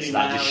massage. So that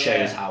just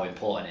shows how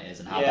important it is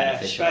and how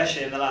beneficial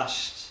especially in the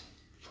last,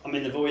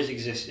 they've always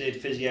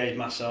existed, physios,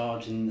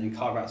 massage and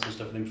chiropractors and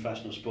stuff in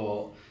professional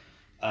sport,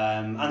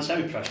 and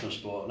semi-professional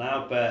sport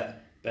now,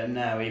 but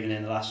now even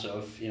in the last sort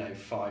of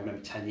 5, maybe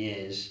 10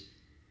 years,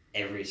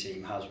 every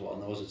team has one.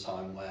 There was a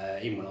time where,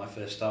 even when I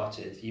first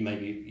started, you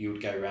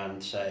would go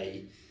around,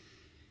 say,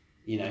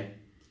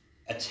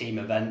 a team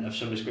event of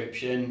some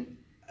description,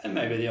 and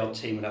maybe the odd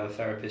team would have a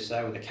therapist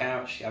there with a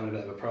couch, having a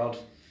bit of a prod.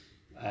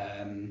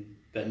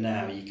 But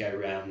now you go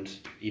around,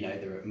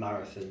 they're at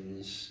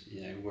marathons,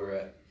 we're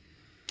at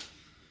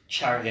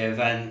charity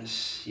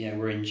events,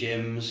 we're in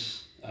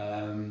gyms.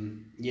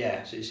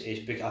 So it's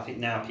big. I think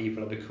now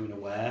people are becoming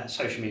aware.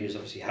 Social media has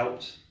obviously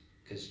helped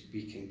because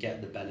we can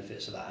get the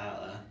benefits of that out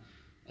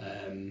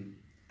there,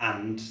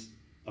 and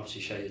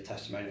obviously show you the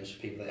testimonials for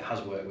people that it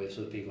has worked with,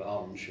 so the people that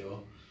are unsure.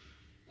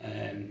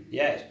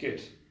 It's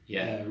good.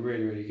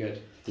 Really, really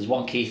good. There's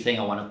one key thing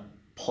I want to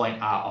point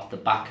out off the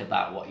back of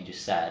that, what you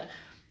just said,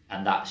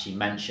 and that's, you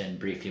mentioned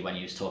briefly when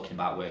you was talking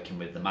about working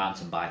with the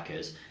mountain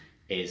bikers,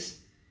 is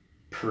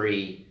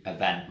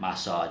pre-event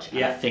massage.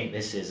 And I think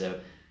this is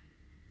a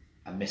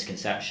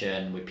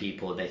misconception with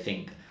people. They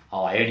think,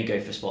 I only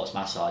go for sports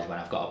massage when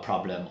I've got a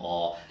problem,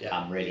 or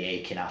I'm really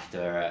aching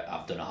after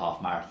I've done a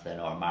half marathon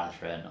or a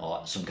marathon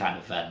or some kind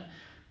of event.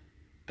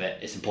 But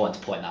it's important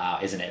to point that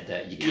out, isn't it,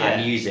 that you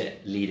can use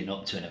it leading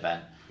up to an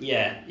event.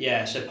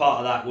 So part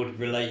of that would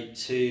relate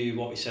to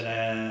what we said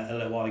a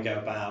little while ago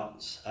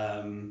about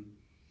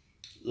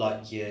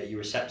like your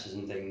receptors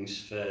and things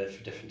for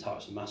different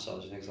types of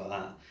massage and things like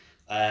that.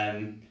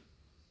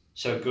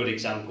 So a good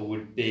example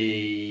would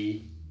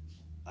be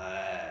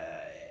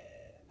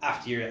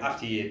after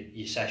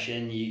your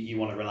session, you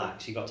want to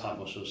relax. You've got tight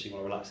muscles, so you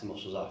want to relax the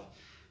muscles off.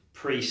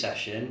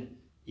 Pre-session,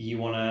 you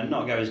want to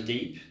not go as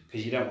deep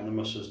because you don't want the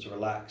muscles to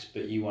relax,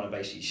 but you want to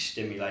basically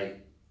stimulate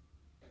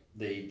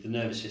the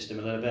nervous system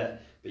a little bit,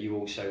 but you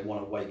also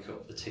want to wake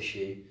up the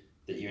tissue,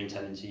 that you're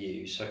intending to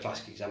use. So a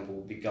classic example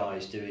would be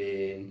guys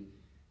doing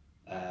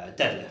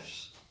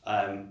deadlifts.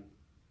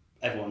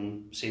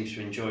 Everyone seems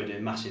to enjoy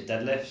doing massive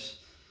deadlifts,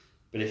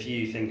 but if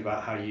you think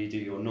about how you do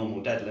your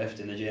normal deadlift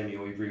in the gym,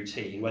 your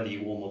routine, whether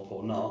you warm up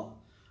or not,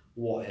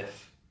 what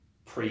if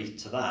pre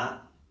to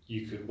that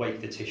you could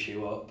wake the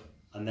tissue up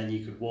and then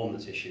you could warm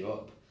the tissue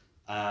up,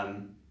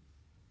 and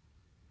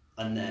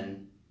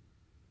then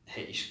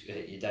hit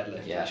your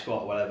deadlift, your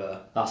squat,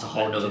 whatever. That's a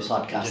whole other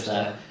podcast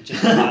there.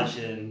 Just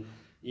imagine,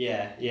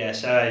 yeah.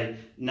 So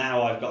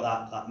now I've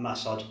got that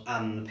massage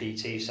and the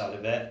PT side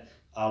of it.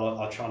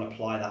 I'll try and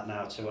apply that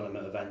now to when I'm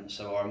at events.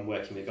 So I'm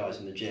working with guys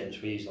in the gym, so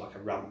we use like a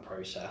ramp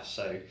process.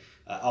 So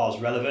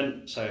R's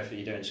relevant. So if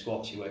you're doing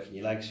squats, you're working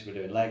your legs. We're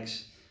doing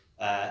legs.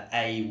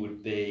 A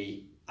would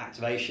be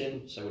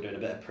activation. So we're doing a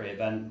bit of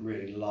pre-event,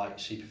 really light,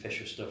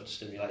 superficial stuff to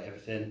stimulate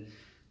everything.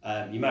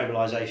 Your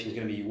mobilisation is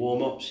going to be your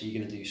warm-up, so you're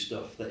going to do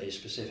stuff that is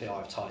specific. I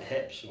have tight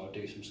hips, so I'll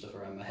do some stuff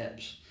around my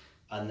hips.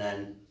 And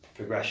then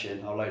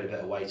progression, I'll load a bit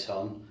of weight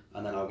on,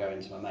 and then I'll go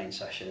into my main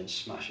session and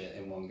smash it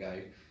in one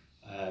go.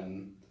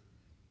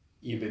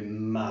 You've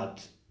been mad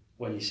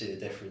when you see the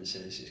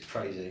differences. It's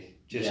crazy.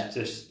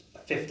 Just a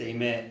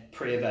 15-minute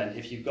pre-event.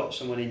 If you've got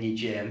someone in your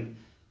gym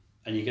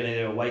and you're going to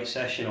do a weight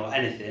session or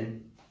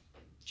anything,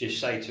 just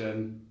say to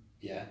them,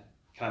 can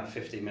I have a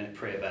 15-minute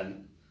pre-event?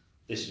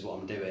 This is what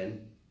I'm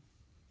doing.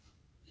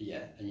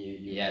 Yeah, and you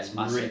it's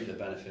massive. Reap the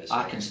benefits.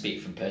 I can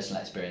speak from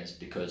personal experience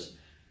because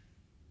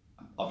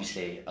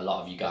obviously a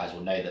lot of you guys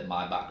will know that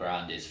my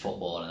background is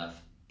football, and I've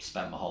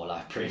spent my whole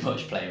life pretty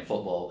much playing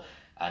football.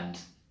 And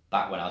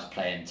back when I was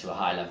playing to a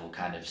high level,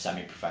 kind of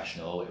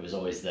semi-professional, it was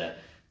always the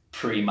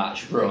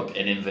pre-match rub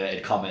in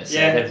inverted commas. So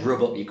they'd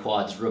rub up your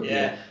quads, rub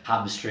your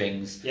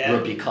hamstrings,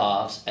 rub your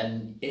calves,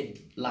 and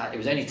it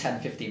was only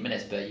 10-15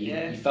 minutes, but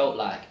you felt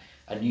like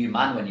a new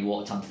man when you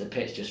walked onto the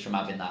pitch just from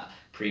having that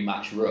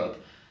pre-match rub.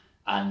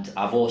 And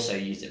I've also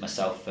used it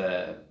myself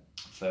for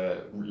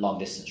long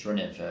distance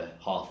running, for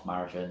half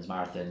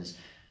marathons.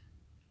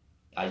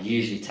 I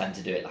usually tend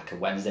to do it like a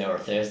Wednesday or a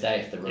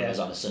Thursday if the run was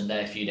on a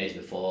Sunday, a few days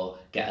before,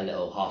 get a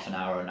little half an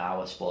hour, an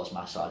hour sports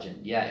massage,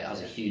 and it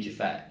has a huge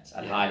effect.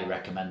 I'd highly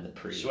recommend the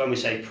pre. So when we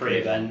say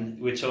pre-event,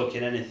 we're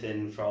talking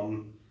anything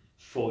from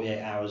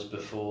 48 hours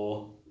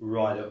before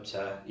right up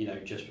to,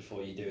 just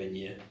before you're doing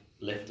your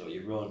lift or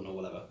your run or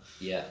whatever.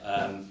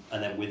 And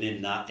then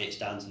within that, it's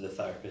down to the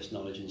therapist's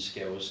knowledge and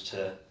skills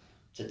to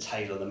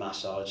tailor the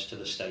massage to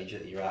the stage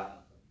that you're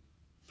at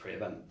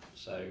pre-event.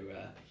 So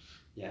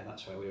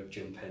that's where we would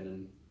jump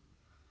in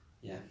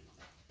and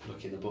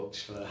look in the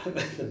books for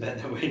the bit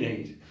that we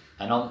need.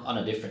 And on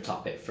a different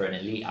topic, for an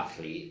elite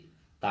athlete,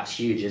 that's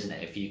huge, isn't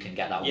it? If you can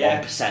get that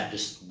 1%,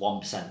 just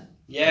 1%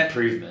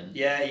 improvement.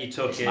 Yeah, you're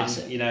talking,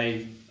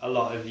 a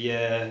lot of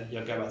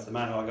you'll go back to the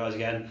manual guys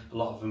again, a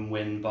lot of them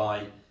win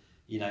by,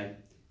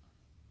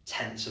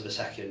 tenths of a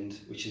second,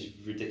 which is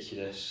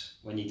ridiculous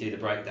when you do the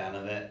breakdown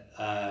of it.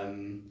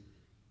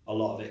 A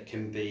lot of it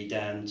can be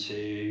down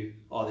to,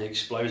 are they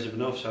explosive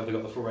enough? So have they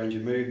got the full range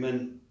of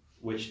movement,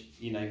 which,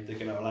 they're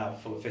going to allow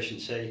full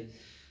efficiency.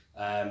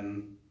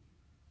 It's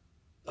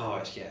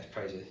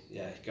crazy.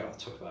 Yeah, go on,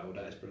 talk about it all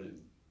day, it's brilliant.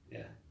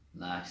 Yeah.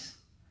 Nice.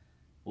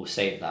 We'll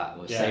save that.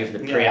 We'll save the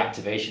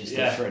pre-activation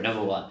stuff for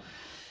another one.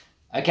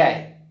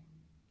 Okay,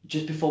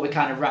 just before we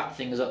kind of wrap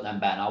things up then,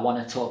 Ben, I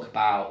want to talk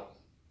about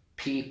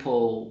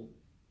people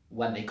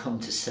when they come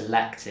to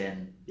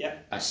selecting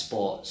a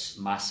sports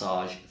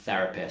massage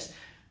therapist.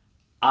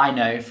 I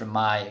know from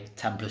my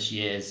 10 plus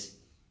years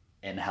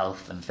in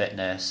health and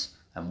fitness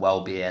and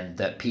well-being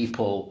that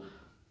people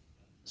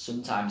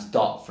sometimes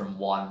dot from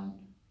one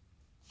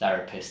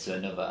therapist to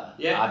another.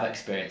 I've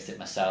experienced it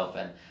myself,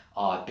 and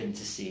I've been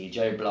to see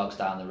Joe Bloggs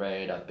down the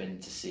road, I've been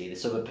to see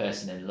this other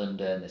person in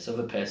London, this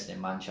other person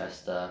in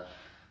Manchester,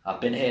 I've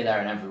been here, there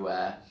and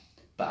everywhere,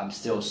 but I'm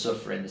still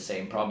suffering the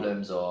same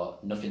problems, or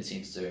nothing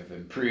seems to have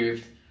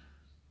improved.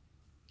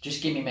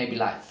 Just give me maybe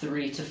like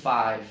 3 to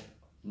 5,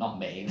 not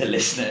me, the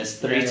listeners,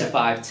 3 to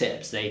 5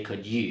 tips they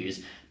could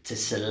use to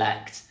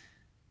select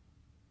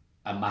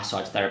a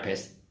massage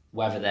therapist,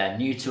 whether they're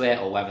new to it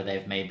or whether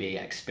they've maybe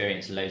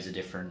experienced loads of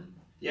different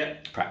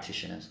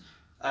practitioners.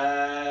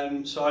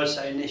 So I'd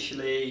say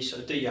initially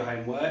sort of do your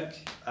homework.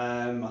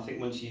 I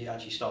think once you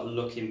actually start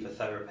looking for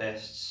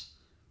therapists,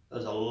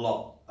 there's a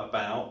lot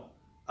about,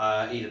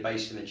 either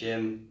based in a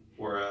gym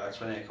or a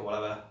clinic or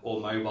whatever,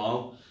 or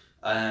mobile.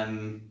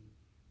 And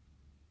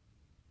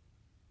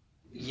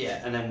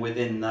then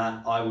within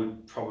that, I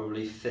would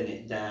probably thin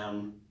it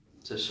down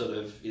to sort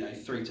of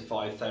 3 to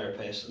 5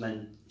 therapists, and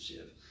then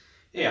sort of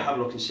have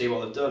a look and see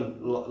what they've done.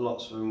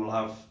 Lots of them will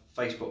have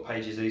Facebook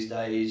pages these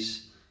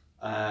days.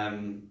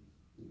 You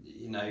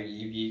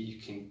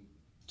can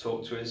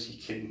talk to us.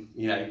 You can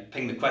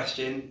ping the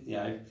question.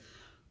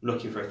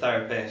 Looking for a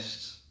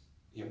therapist.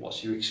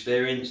 What's your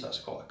experience? That's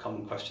quite a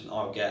common question that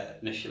I'll get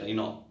initially.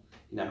 Not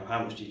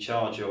how much do you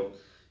charge, or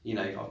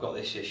I've got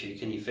this issue.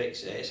 Can you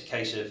fix it? It's a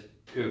case of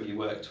who have you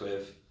worked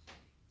with,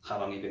 how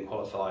long you've been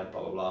qualified,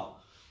 blah blah blah.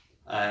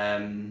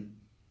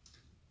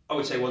 I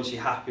would say once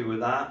you're happy with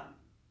that,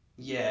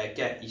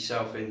 get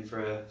yourself in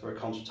for a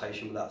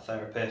consultation with that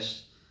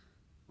therapist.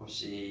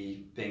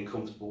 Obviously, being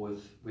comfortable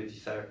with your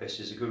therapist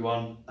is a good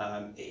one.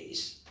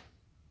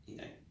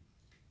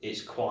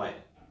 It's quite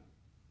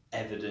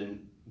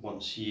evident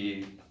once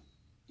you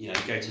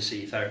go to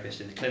see your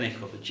therapist in the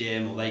clinic or the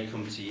gym, or they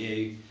come to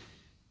you,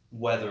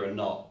 whether or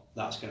not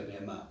that's going to be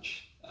a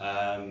match.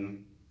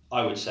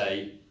 I would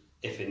say,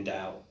 if in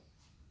doubt,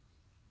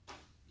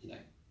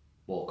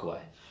 walk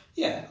away.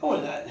 Yeah,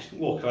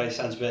 walk away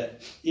sounds a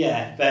bit, but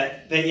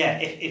yeah,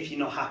 if you're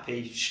not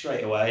happy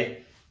straight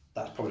away,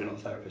 that's probably not a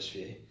therapist for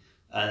you.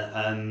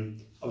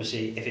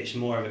 Obviously, if it's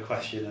more of a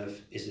question of,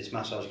 is this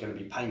massage going to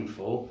be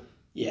painful?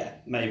 Yeah,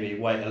 maybe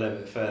wait a little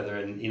bit further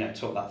and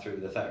talk that through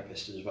with the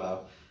therapist as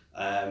well.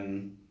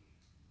 Find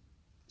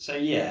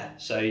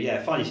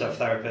yourself a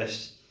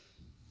therapist,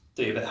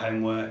 do a bit of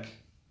homework,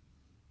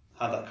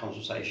 have that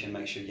consultation,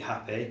 make sure you're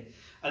happy.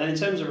 And then in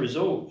terms of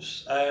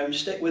results,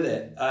 stick with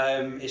it.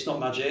 It's not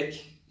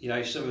magic.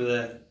 Some of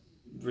the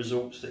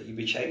results that you'd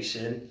be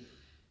chasing,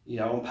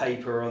 on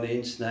paper or on the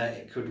internet,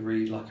 it could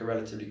read like a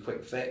relatively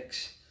quick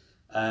fix.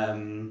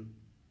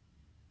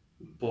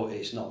 But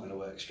it's not going to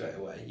work straight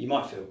away. You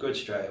might feel good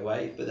straight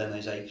away, but then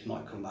those aches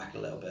might come back a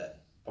little bit.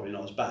 Probably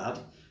not as bad,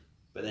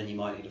 but then you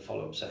might need a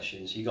follow-up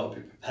session. So you've got to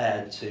be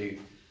prepared to,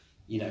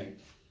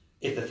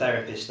 if the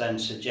therapist then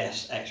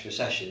suggests extra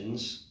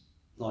sessions,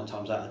 9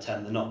 times out of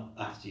 10 they're not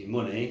after your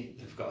money.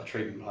 They've got a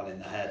treatment plan in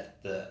their head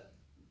that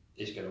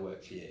is going to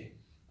work for you.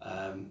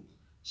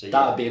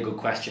 That would be a good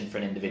question for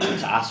an individual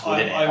to ask,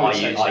 wouldn't it? Are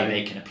you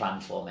making a plan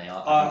for me?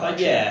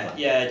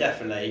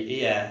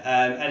 Definitely.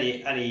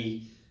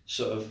 Any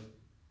sort of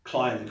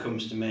client that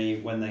comes to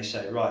me when they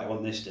say, right, I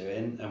want this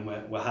doing, and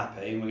we're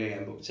happy and we're going to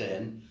get booked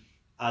in,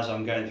 as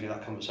I'm going through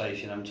that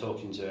conversation, I'm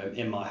talking to them,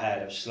 in my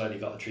head I've slowly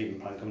got a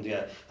treatment plan come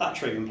together. That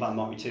treatment plan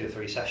might be 2 or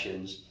 3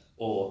 sessions,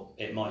 or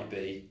it might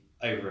be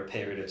over a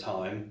period of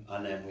time,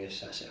 and then we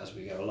assess it as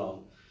we go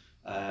along.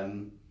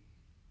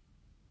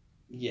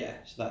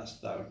 So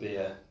that would be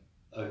a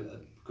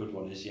good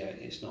one.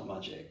 It's not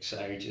magic.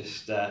 So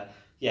just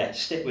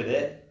stick with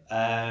it.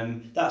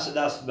 That's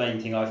the main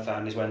thing I've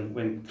found is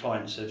when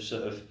clients have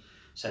sort of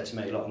said to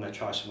me, look, I'm going to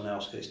try someone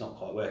else because it's not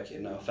quite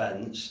working. No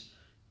offence.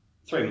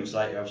 3 months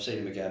later, I've seen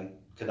them again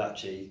because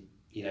actually,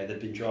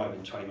 they've been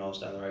driving 20 miles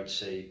down the road to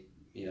see,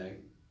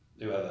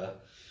 whoever.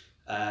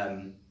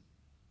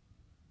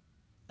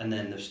 And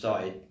then they've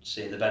started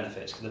seeing the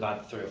benefits because they've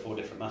had 3 or 4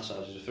 different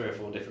massages with 3 or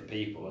 4 different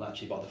people, and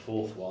actually by the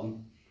 4th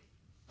one,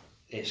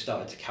 it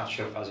started to catch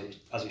up as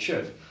it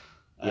should.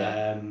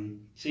 Yeah.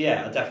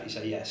 I'd definitely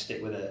say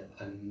stick with it,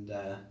 and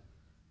the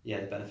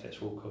benefits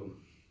will come.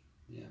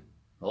 Yeah.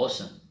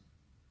 Awesome.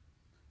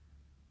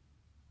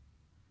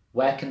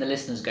 Where can the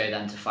listeners go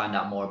then to find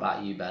out more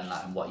about you, Ben,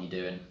 and what you're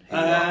doing?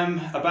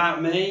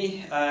 About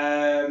me.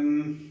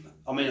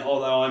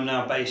 Although I'm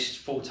now based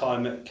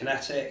full-time at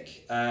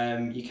Kinetic,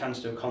 you can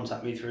still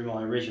contact me through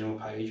my original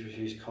page, which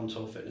is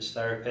Contour Fitness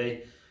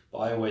Therapy, but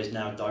I always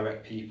now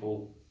direct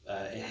people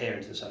here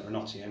into the centre of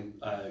Nottingham.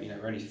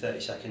 We're only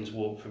 30 seconds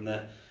walk from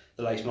the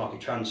Lace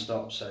Market tram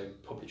stop, so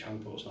public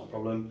transport's not a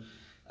problem.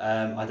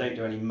 I don't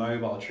do any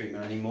mobile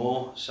treatment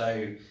anymore,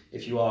 so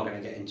if you are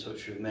going to get in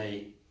touch with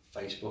me,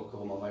 Facebook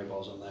or my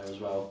mobile's on there as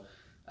well,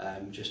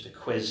 just a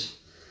quiz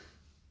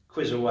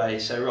away.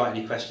 So write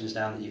any questions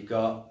down that you've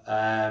got.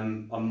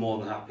 I'm more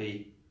than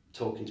happy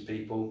talking to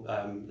people.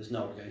 There's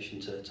no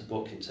obligation to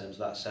book in terms of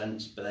that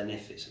sense, but then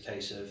if it's a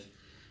case of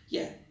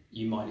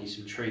you might need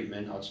some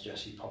treatment, I'd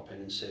suggest you pop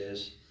in and see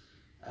us.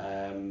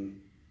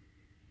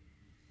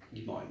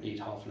 You might need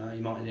half an hour,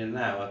 you might need an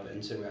hour, but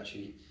until we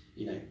actually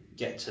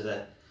get to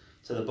the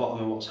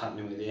bottom of what's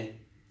happening with you,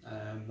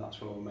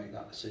 that's where we'll make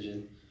that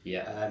decision. You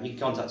can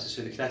contact us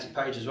through the Kinetic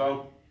page as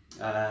well,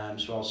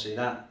 so I'll see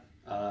that.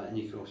 And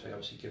you can also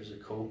obviously give us a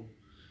call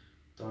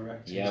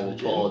direct. We'll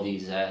put all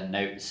these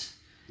notes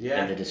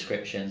in the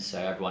description so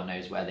everyone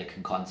knows where they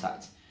can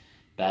contact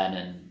Ben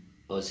and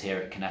us here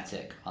at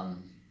Kinetic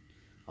on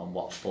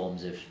what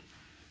forms of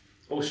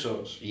all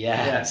sorts.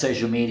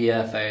 Social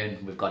media, phone,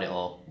 we've got it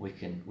all. We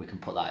can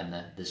put that in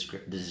the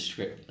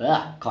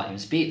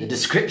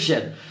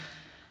description.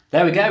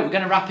 There we go. We're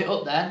going to wrap it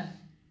up then.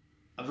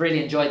 I've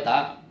really enjoyed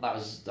that. That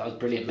was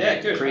brilliant,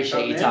 mate. Good.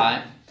 Appreciate your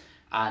time,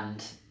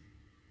 and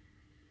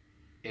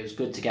it was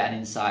good to get an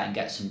insight and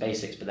get some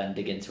basics, but then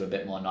dig into a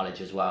bit more knowledge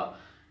as well.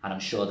 And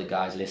I'm sure the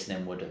guys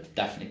listening would have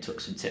definitely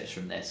took some tips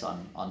from this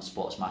on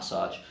sports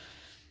massage.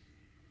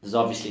 There's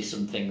obviously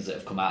some things that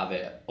have come out of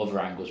it, other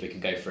angles we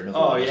can go for another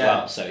one as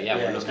well. So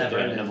we'll look at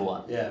doing another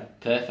one. Yeah.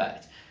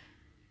 Perfect.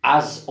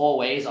 As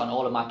always, on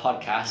all of my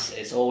podcasts,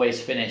 it's always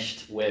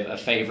finished with a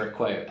favourite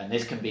quote. And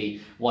this can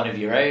be one of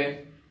your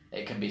own.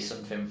 It can be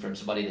something from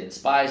somebody that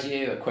inspires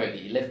you, a quote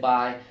that you live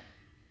by,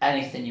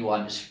 anything you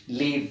want. Just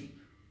leave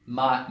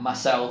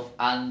myself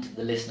and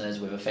the listeners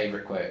with a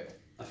favourite quote.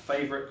 A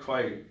favourite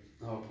quote?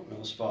 Oh, put me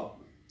on the spot.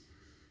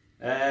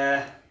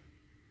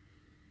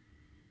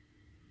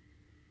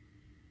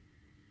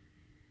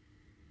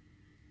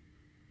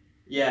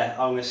 Yeah,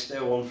 I'm going to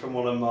steal one from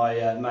one of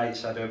my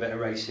mates I do a bit of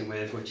racing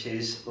with, which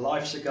is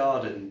life's a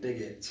garden, dig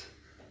it.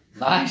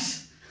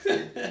 Nice.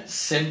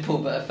 Simple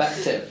but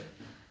effective.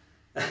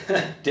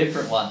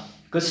 Different one.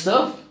 Good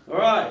stuff. All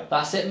right.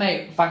 That's it,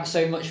 mate. Thanks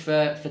so much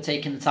for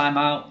taking the time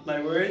out.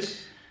 No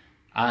worries.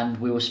 And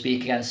we will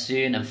speak again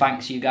soon. And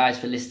thanks you guys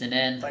for listening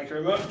in. Thank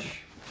you very much.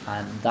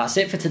 And that's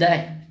it for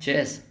today.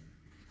 Cheers.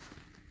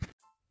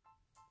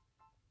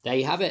 There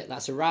you have it.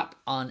 That's a wrap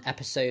on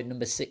episode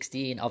number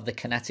 16 of the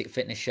Kinetic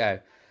Fitness Show.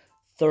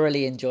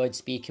 Thoroughly enjoyed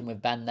speaking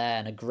with Ben there,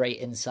 and a great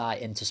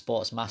insight into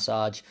sports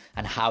massage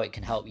and how it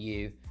can help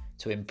you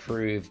to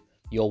improve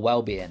your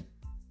well-being.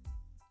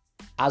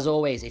 As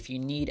always, if you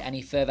need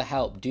any further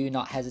help, do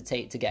not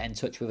hesitate to get in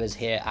touch with us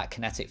here at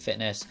Kinetic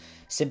Fitness.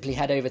 Simply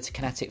head over to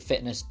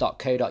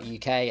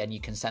kineticfitness.co.uk and you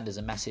can send us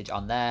a message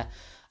on there.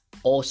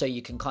 Also,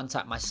 you can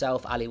contact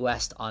myself, Ali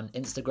West, on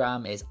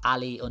Instagram is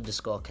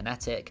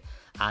Ali_Kinetic,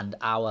 and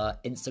our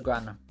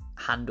Instagram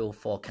handle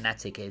for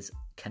Kinetic is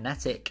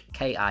Kinetic,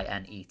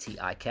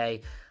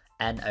 KINETIK,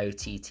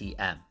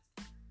 NOTTM.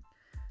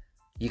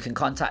 You can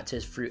contact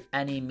us through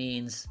any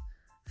means,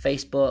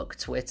 Facebook,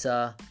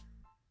 Twitter,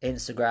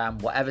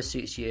 Instagram, whatever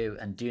suits you,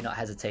 and do not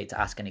hesitate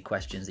to ask any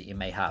questions that you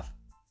may have.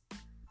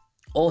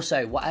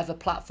 Also, whatever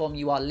platform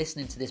you are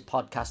listening to this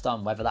podcast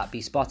on, whether that be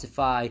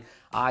Spotify,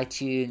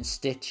 iTunes,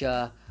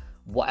 Stitcher,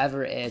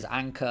 whatever it is,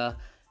 Anchor,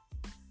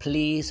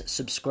 please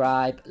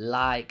subscribe,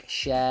 like,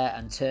 share,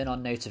 and turn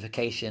on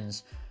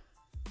notifications.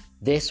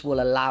 This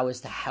will allow us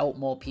to help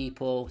more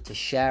people, to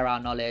share our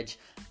knowledge,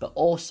 but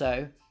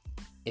also,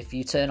 if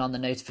you turn on the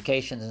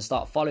notifications and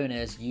start following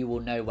us, you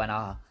will know when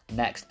our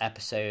next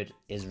episode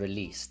is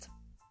released.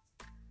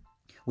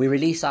 We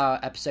release our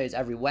episodes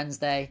every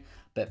Wednesday,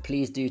 but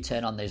please do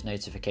turn on those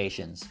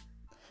notifications.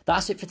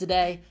 That's it for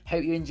today.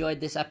 Hope you enjoyed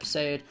this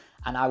episode,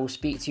 and I will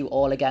speak to you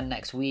all again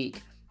next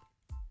week.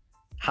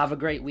 Have a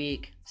great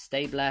week.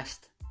 Stay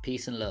blessed.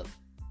 Peace and love.